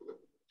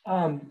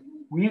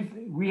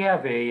 We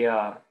have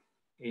a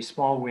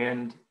small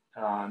wind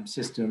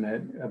system,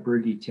 a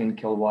Berge 10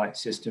 kilowatt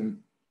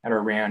system at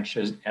our ranch,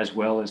 as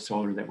well as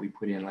solar that we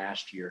put in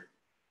last year.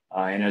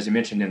 And as I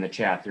mentioned in the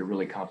chat, they're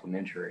really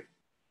complementary.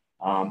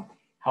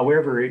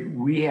 However,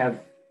 we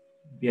have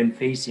been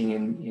facing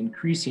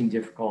increasing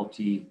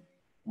difficulty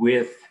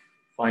with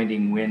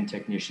finding wind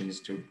technicians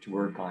to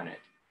work on it.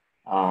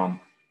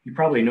 You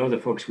probably know the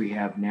folks we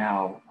have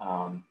now,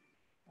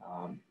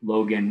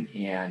 Logan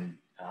and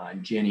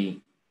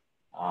Jenny.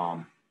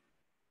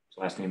 His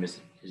last name is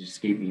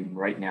escaped me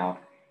right now.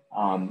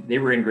 They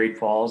were in Great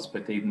Falls,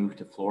 but they've moved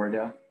to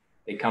Florida.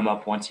 They come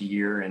up once a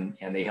year and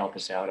they help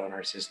us out on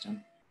our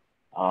system.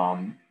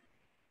 And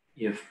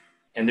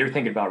they're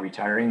thinking about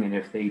retiring, and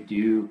if they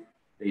do,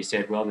 they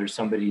said, well, there's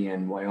somebody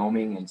in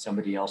Wyoming and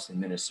somebody else in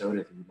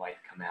Minnesota who might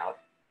come out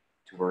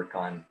to work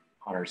on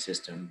our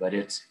system. But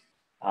it's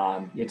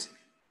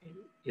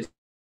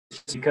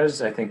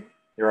because I think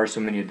there are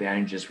so many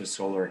advantages with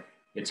solar.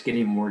 It's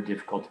getting more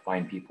difficult to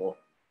find people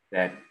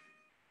that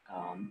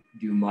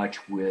do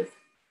much with,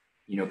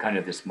 kind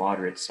of this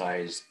moderate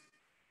sized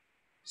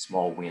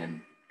small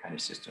wind kind of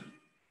system.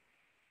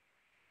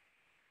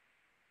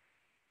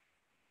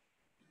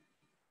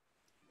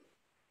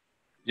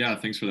 Yeah,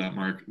 thanks for that,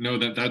 Mark. No,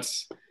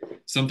 that's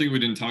something we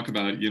didn't talk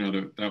about,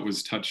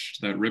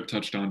 that Rip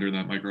touched on during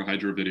that micro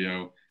hydro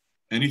video.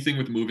 Anything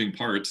with moving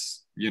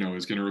parts,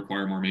 is going to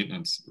require more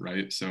maintenance,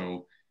 right?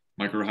 So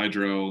micro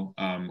hydro,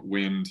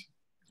 wind,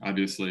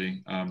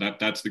 obviously,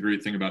 that's the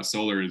great thing about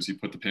solar is you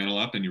put the panel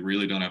up and you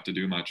really don't have to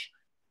do much.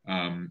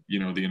 The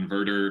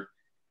inverter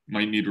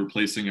might need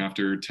replacing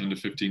after 10 to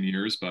 15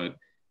 years, but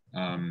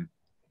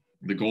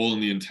the goal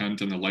and the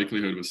intent and the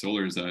likelihood with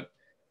solar is that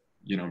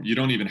you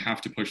don't even have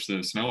to push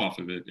the snow off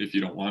of it if you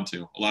don't want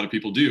to. A lot of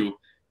people do.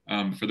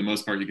 For the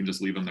most part, you can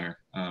just leave them there.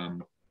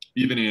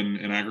 Even in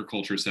an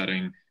agriculture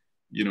setting,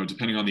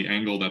 depending on the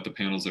angle that the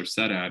panels are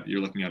set at,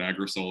 you're looking at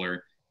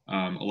agri-solar.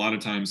 A lot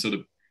of times,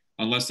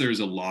 unless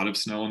there's a lot of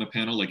snow on the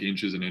panel, like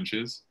inches and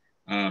inches,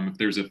 if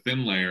there's a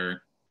thin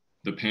layer,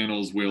 the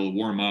panels will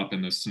warm up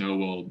and the snow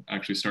will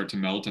actually start to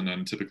melt, and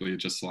then typically it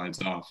just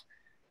slides off.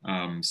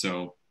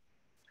 So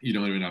you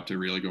don't even have to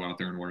really go out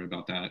there and worry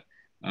about that.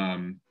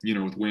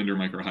 With wind or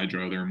micro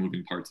hydro, there are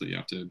moving parts that you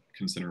have to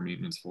consider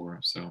maintenance for.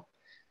 So,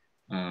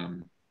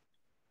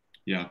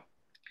 yeah.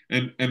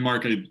 And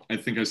Mark, I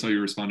think I saw you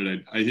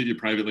responded. I hit you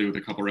privately with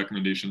a couple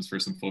recommendations for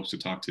some folks to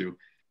talk to.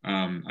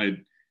 I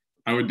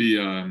would be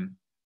a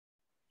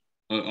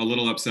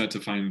little upset to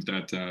find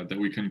that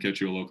we couldn't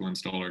get you a local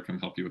installer come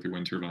help you with your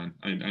wind turbine.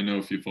 I know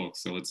a few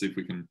folks, so let's see if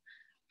we can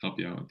help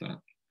you out with that.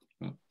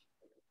 But,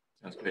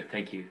 sounds good.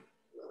 Thank you.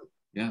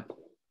 Yeah.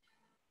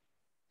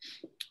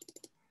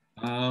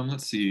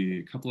 Let's see,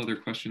 a couple other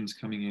questions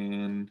coming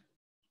in.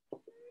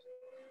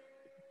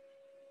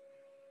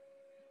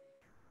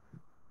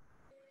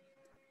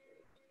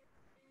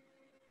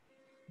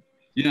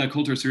 Yeah,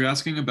 Coulter, so you're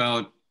asking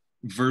about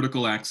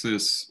vertical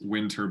axis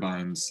wind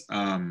turbines.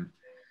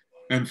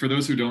 And for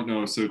those who don't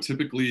know, so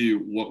typically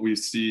what we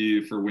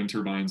see for wind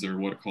turbines are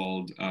what are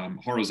called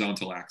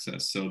horizontal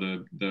axis. So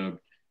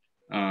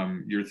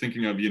you're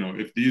thinking of,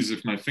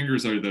 if my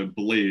fingers are the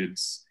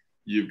blades,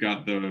 you've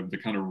got the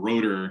kind of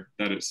rotor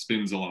that it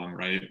spins along,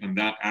 right? And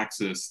that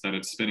axis that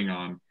it's spinning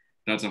on,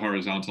 that's a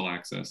horizontal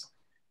axis.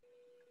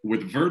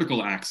 With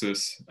vertical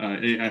axis,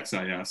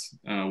 AXIS,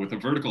 with a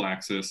vertical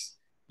axis,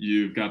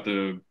 you've got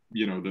the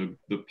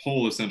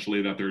pole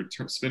essentially that they're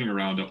spinning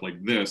around up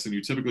like this, and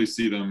you typically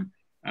see them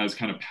as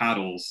kind of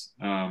paddles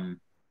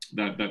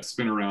that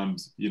spin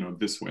around,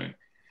 this way.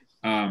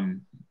 I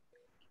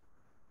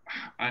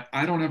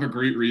don't have a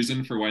great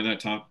reason for why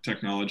that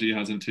technology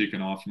hasn't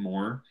taken off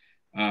more.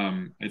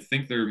 I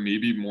think there may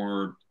be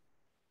more,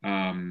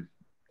 I've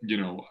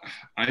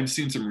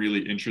seen some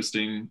really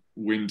interesting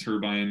wind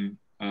turbine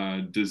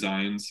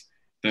designs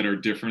that are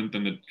different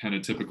than the kind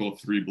of typical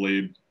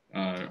 3-blade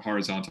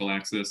horizontal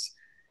axis.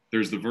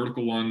 There's the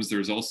vertical ones.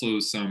 There's also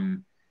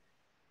some,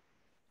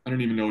 I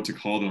don't even know what to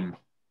call them,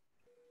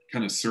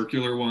 kind of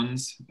circular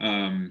ones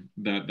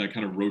that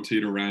kind of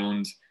rotate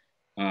around.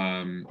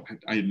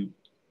 I'm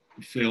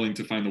failing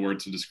to find the word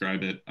to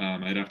describe it.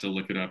 I'd have to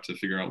look it up to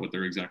figure out what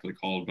they're exactly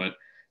called. But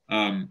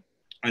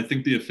I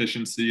think the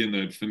efficiency and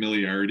the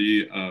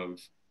familiarity of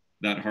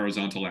that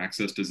horizontal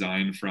axis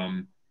design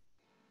from,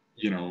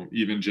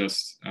 even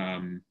just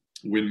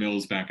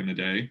windmills back in the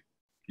day,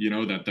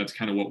 that's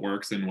kind of what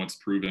works and what's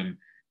proven.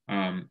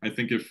 I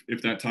think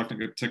if that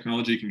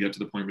technology can get to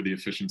the point where the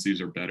efficiencies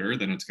are better,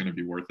 then it's going to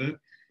be worth it.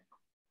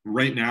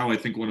 Right now, I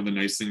think one of the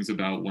nice things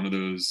about one of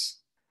those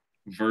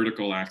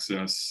vertical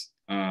axis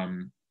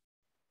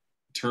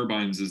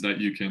turbines is that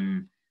you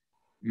can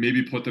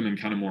maybe put them in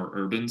kind of more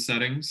urban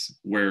settings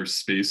where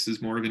space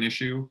is more of an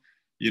issue.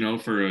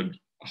 For a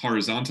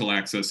horizontal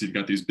axis, you've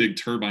got these big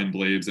turbine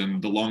blades,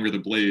 and the longer the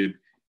blade,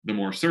 the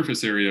more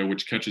surface area,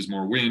 which catches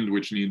more wind,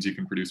 which means you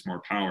can produce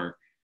more power.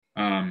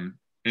 And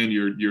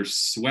your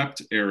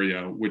swept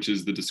area, which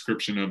is the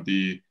description of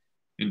the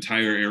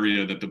entire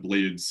area that the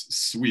blades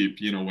sweep,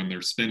 you know, when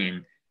they're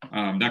spinning,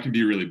 that can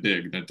be really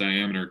big. That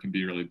diameter can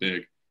be really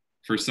big.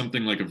 For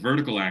something like a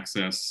vertical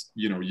axis,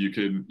 you know, you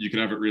could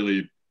have it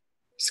really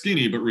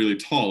skinny but really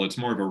tall. It's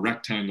more of a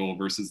rectangle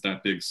versus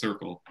that big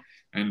circle.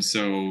 And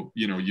so,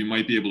 you know, you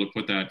might be able to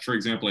put that, for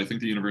example, I think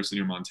the University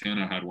of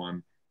Montana had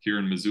one here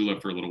in Missoula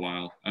for a little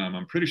while.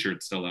 I'm pretty sure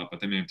it's still up, but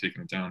they may have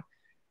taken it down.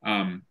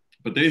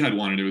 But they had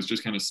one and it was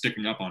just kind of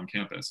sticking up on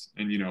campus.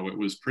 And, you know, it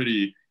was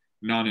pretty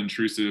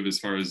non-intrusive as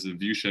far as the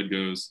view shed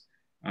goes.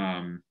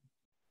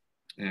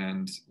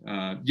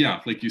 Yeah,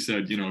 like you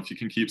said, you know, if you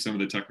can keep some of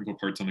the technical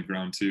parts on the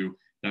ground too,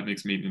 that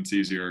makes maintenance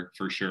easier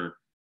for sure.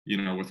 You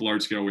know, with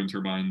large scale wind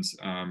turbines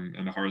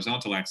and the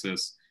horizontal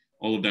axis,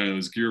 all of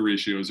those gear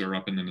ratios are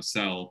up in the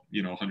nacelle,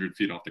 you know, 100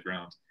 feet off the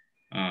ground,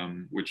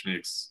 which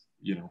makes,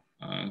 you know,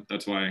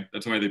 that's why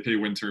they pay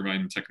wind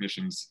turbine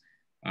technicians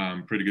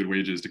pretty good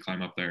wages to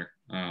climb up there.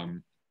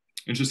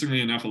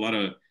 Interestingly enough,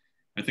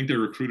 I think they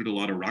recruited a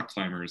lot of rock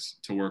climbers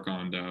to work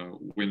on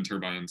wind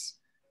turbines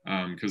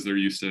because they're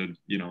used to,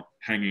 you know,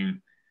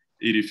 hanging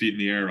 80 feet in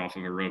the air off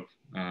of a rope.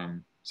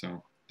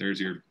 So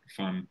there's your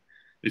fun.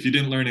 If you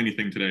didn't learn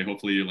anything today,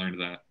 hopefully you learned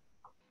that.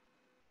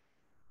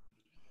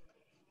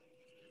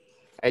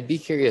 I'd be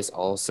curious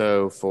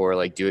also for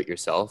like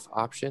do-it-yourself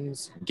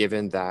options,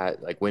 given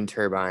that like wind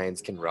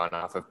turbines can run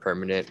off of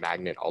permanent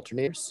magnet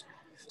alternators.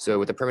 So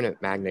with a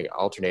permanent magnet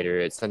alternator,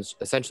 it's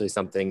essentially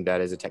something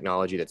that is a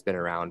technology that's been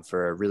around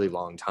for a really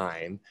long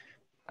time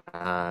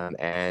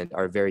and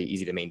are very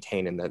easy to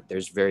maintain, and that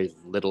there's very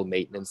little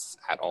maintenance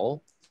at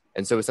all.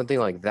 And so with something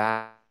like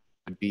that,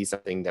 would be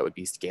something that would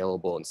be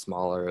scalable in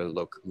smaller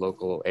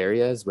local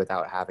areas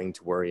without having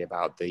to worry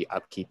about the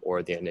upkeep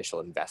or the initial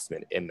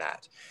investment in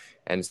that.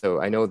 And so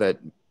I know that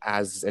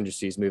as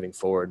industry is moving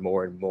forward,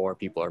 more and more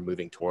people are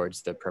moving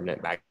towards the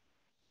permanent magnet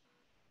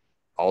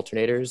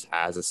alternators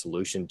as a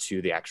solution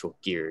to the actual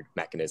geared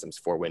mechanisms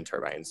for wind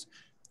turbines.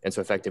 And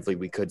so effectively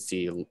we could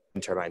see wind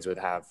turbines would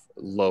have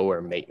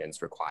lower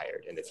maintenance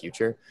required in the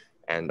future.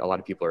 And a lot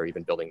of people are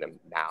even building them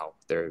now.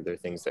 They're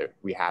things that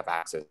we have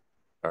access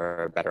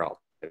or better alternatives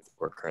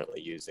we're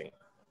currently using.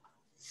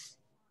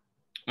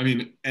 I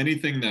mean,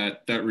 anything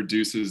that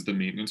reduces the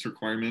maintenance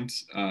requirement,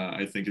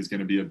 I think is going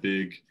to be a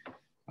big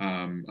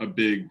kind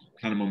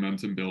of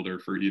momentum builder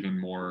for even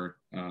more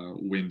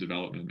wind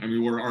development. I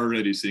mean, we're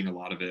already seeing a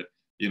lot of it,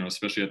 you know,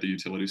 especially at the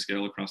utility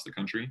scale across the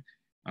country.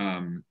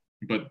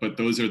 But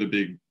those are the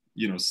big,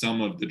 you know,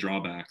 some of the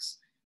drawbacks,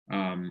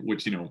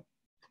 which, you know,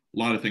 a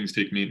lot of things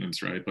take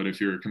maintenance, right? But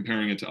if you're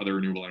comparing it to other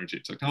renewable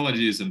energy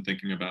technologies and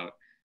thinking about,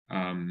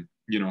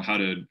 you know, how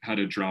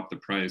to drop the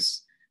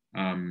price,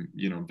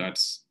 you know,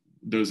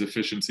 those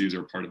efficiencies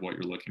are part of what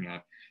you're looking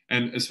at.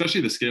 And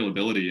especially the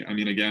scalability. I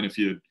mean, again, if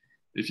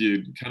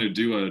you kind of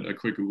do a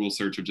quick Google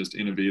search of just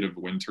innovative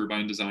wind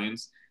turbine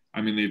designs,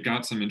 I mean, they've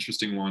got some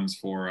interesting ones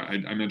for,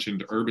 I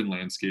mentioned urban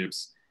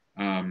landscapes,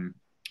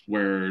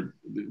 where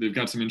they've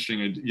got some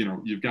interesting, you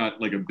know, you've got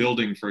like a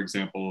building, for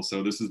example.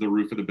 So this is the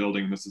roof of the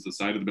building, and this is the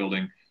side of the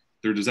building.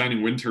 They're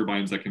designing wind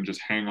turbines that can just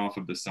hang off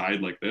of the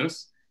side like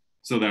this,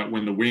 so that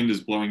when the wind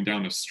is blowing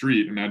down a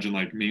street, imagine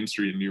like Main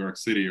Street in New York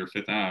City or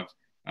Fifth Ave,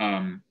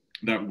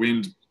 that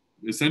wind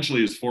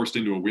essentially is forced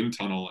into a wind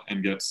tunnel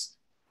and gets,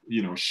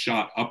 you know,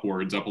 shot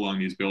upwards up along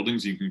these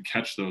buildings. You can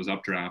catch those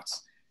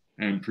updrafts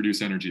and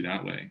produce energy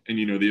that way. And,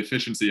 you know, the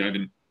efficiency, I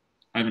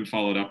haven't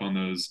followed up on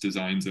those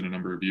designs in a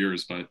number of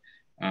years, but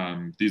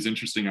these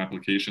interesting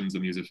applications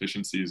and these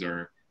efficiencies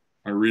are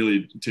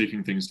really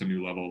taking things to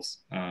new levels.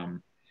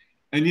 And,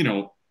 you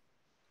know,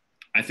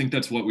 I think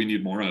that's what we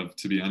need more of,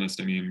 to be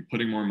honest. I mean,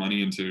 putting more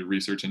money into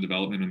research and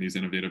development and these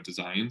innovative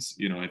designs,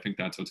 you know, I think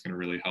that's what's going to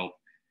really help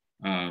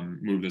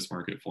move this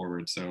market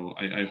forward. So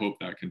I hope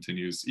that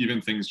continues.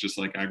 Even things just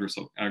like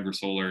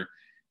agri-solar,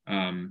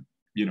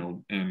 you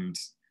know, and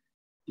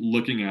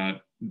looking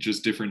at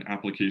just different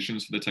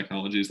applications for the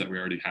technologies that we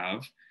already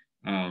have,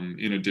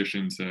 in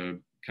addition to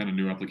kind of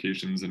new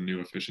applications and new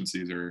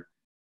efficiencies are,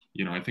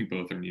 you know, I think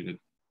both are needed.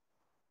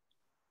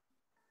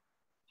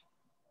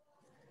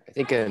 I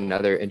think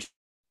another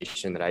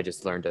information that I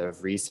just learned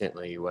of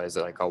recently was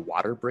like a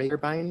water brake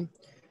turbine.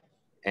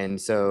 And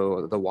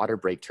so the water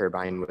brake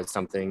turbine was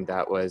something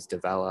that was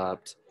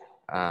developed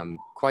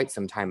quite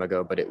some time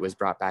ago, but it was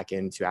brought back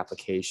into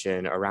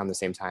application around the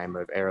same time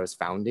of Arrow's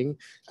founding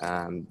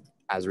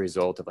as a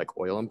result of like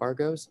oil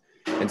embargoes.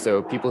 And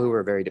so people who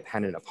were very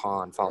dependent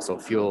upon fossil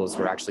fuels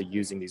were actually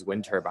using these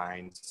wind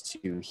turbines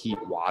to heat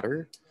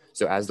water.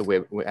 So as the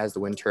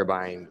wind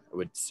turbine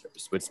would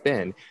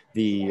spin,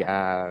 the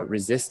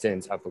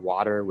resistance of the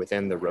water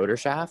within the rotor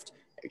shaft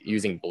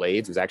using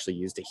blades was actually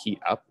used to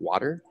heat up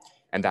water.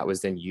 And that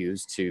was then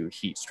used to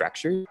heat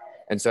structures.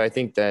 And so I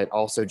think that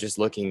also just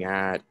looking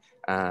at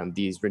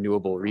these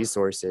renewable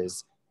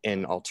resources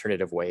in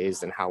alternative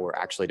ways and how we're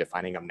actually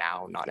defining them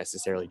now, not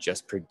necessarily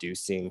just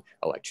producing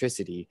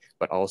electricity,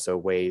 but also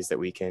ways that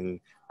we can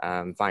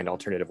find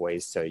alternative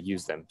ways to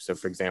use them. So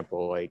for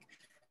example, like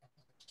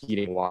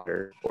heating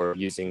water or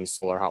using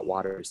solar hot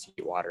water to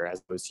heat water as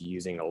opposed to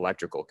using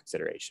electrical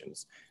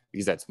considerations,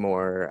 because that's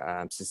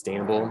more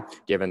sustainable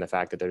given the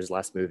fact that there's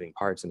less moving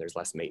parts and there's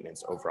less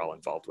maintenance overall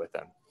involved with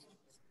them.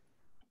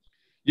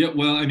 Yeah,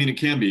 well, I mean, it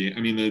can be. I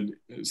mean,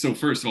 so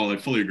first of all, I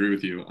fully agree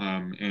with you.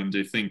 And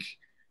I think,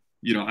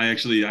 you know, I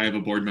have a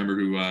board member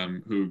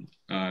who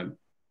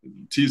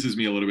teases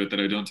me a little bit that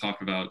I don't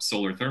talk about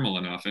solar thermal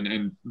enough,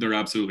 and they're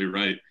absolutely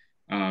right.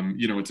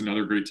 You know, it's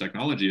another great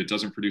technology. It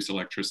doesn't produce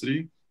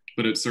electricity,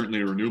 but it's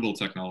certainly a renewable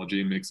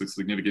technology and makes a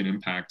significant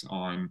impact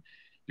on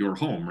your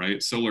home,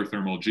 right? Solar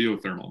thermal,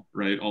 geothermal,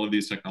 right? All of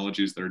these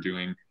technologies that are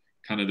doing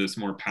kind of this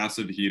more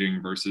passive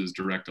heating versus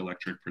direct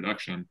electric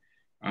production.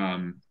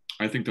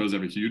 I think those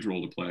have a huge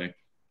role to play.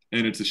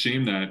 And it's a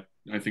shame that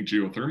I think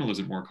geothermal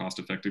isn't more cost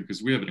effective,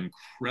 because we have an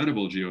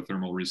incredible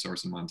geothermal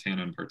resource in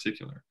Montana in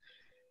particular.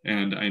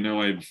 And I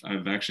know I've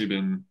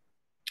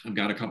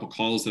got a couple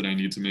calls that I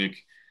need to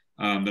make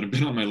that have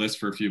been on my list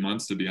for a few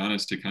months, to be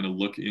honest, to kind of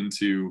look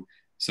into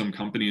some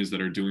companies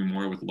that are doing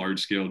more with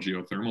large scale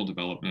geothermal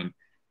development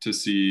to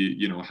see,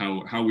 you know,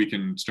 how we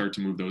can start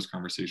to move those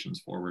conversations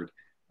forward.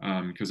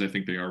 Because I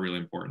think they are really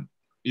important.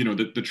 You know,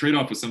 the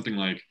trade-off with something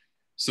like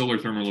solar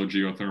thermal or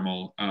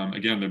geothermal,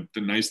 again,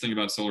 the nice thing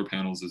about solar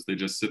panels is they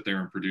just sit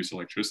there and produce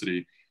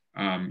electricity.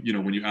 You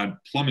know, when you add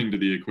plumbing to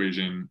the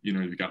equation, you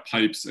know, you've got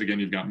pipes, again,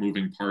 you've got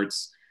moving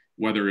parts,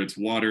 whether it's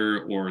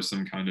water or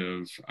some kind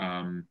of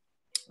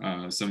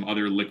some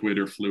other liquid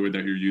or fluid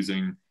that you're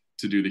using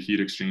to do the heat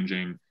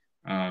exchanging.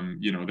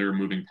 You know, there are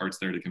moving parts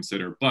there to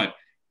consider, but,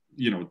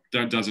 you know,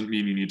 that doesn't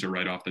mean you need to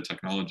write off the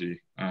technology.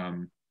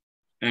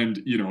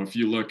 And, you know, if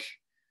you look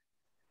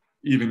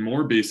even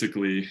more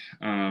basically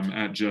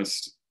at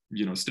just,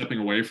 you know, stepping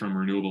away from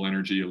renewable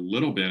energy a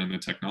little bit in the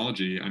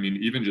technology, I mean,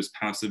 even just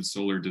passive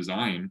solar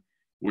design,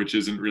 which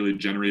isn't really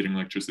generating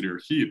electricity or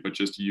heat, but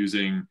just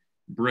using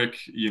brick,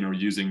 you know,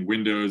 using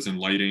windows and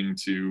lighting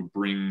to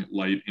bring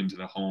light into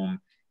the home.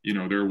 You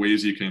know, there are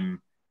ways you can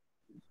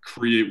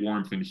create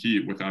warmth and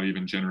heat without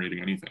even generating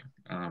anything,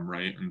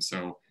 right? And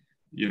so,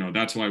 you know,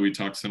 that's why we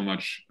talk so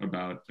much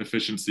about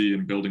efficiency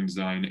and building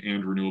design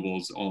and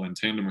renewables all in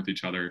tandem with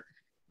each other,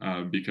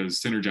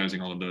 because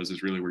synergizing all of those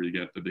is really where you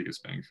get the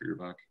biggest bang for your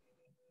buck.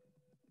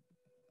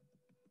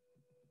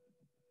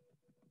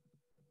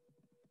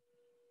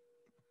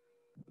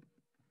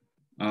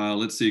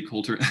 Let's see,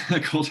 Coulter.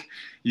 Coulter.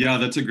 Yeah,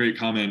 that's a great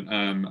comment.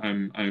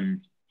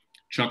 I'm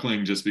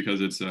chuckling just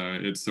because it's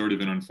sort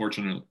of an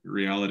unfortunate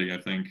reality,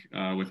 I think,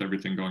 with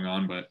everything going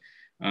on. But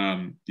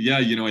yeah,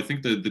 you know, I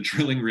think the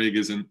drilling rig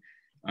isn't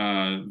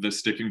the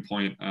sticking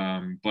point.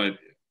 But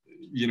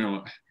you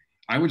know,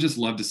 I would just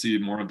love to see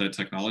more of that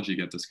technology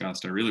get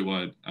discussed. I really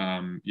would.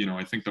 You know,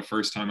 I think the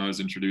first time I was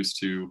introduced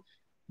to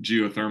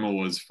geothermal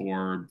was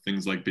for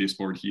things like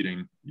baseboard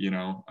heating, you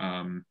know,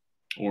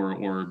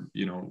 or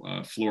you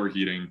know, floor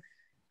heating.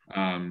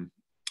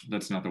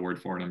 That's not the word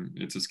for it.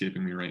 It's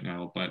escaping me right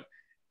now. But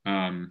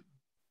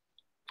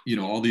you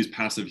know, all these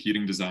passive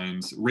heating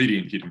designs,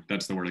 radiant heating,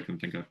 that's the word I couldn't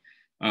think of.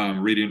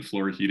 Radiant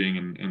floor heating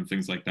and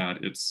things like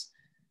that. It's,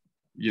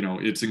 you know,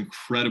 it's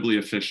incredibly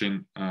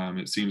efficient.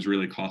 It seems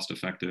really cost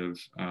effective,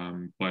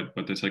 but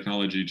the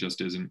technology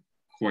just isn't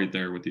quite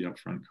there with the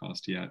upfront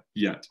cost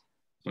yet,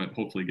 but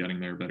hopefully getting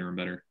there better and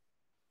better.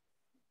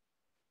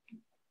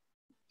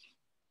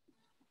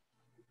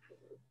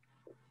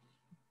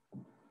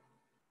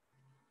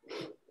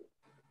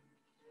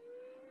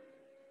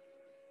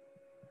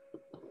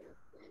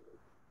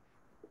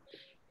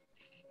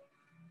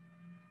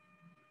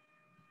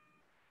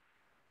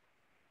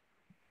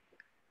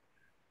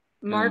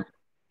 Mark,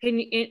 can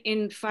you,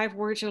 in 5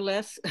 words or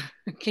less,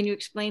 can you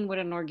explain what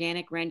an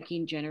organic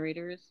Rankine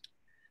generator is?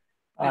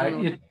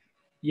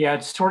 Yeah,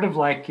 it's sort of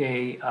like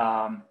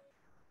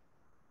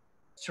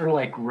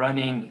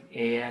running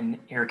an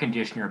air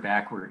conditioner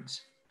backwards.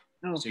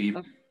 Oh, so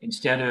you,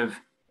 instead of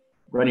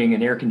running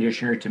an air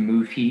conditioner to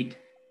move heat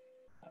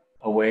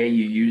away,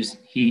 you use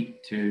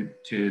heat to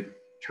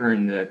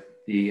turn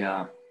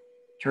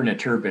turn a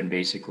turbine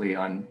basically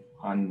on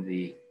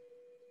the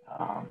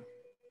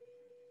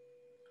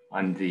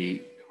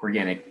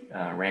organic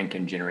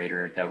Rankine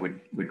generator that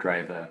would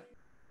drive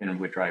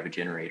a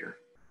generator.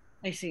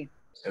 I see.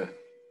 So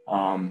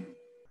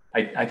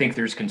I think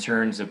there's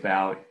concerns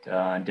about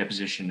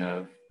deposition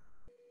of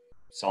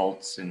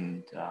salts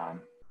and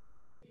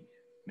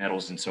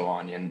metals and so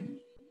on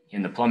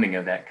in the plumbing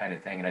of that kind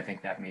of thing, and I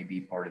think that may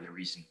be part of the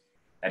reason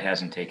that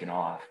hasn't taken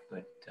off.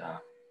 But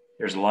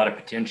there's a lot of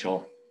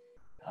potential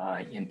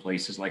in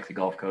places like the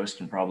Gulf Coast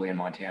and probably in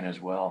Montana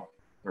as well,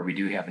 where we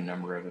do have a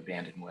number of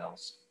abandoned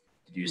wells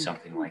to do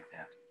something like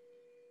that.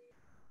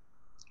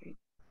 Great.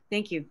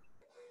 Thank you.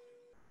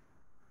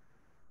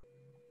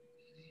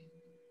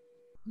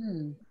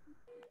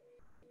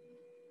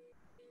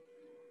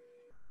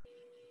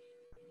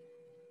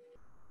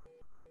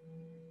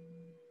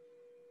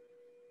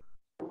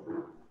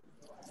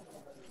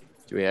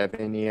 Do we have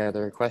any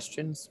other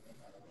questions?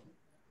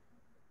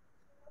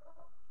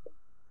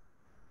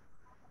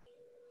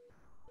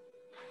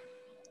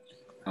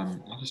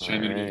 I'll just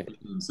chime in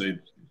and say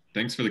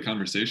thanks for the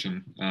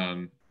conversation.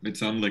 It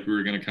sounded like we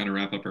were going to kind of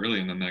wrap up early,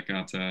 and then that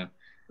got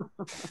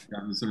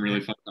some really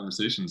fun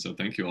conversations. So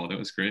thank you all. That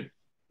was great.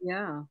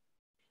 Yeah.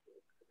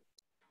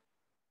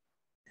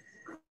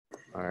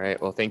 All right.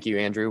 Well, thank you,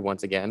 Andrew,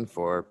 once again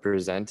for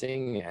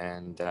presenting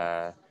and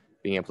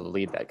being able to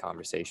lead that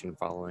conversation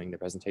following the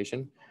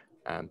presentation.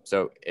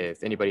 So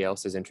if anybody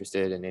else is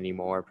interested in any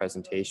more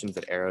presentations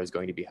that Arrow is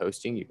going to be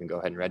hosting, you can go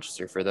ahead and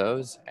register for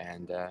those,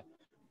 and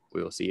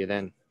we will see you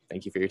then.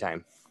 Thank you for your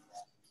time.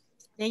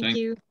 Thank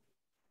you.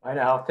 Bye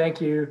now.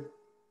 Thank you.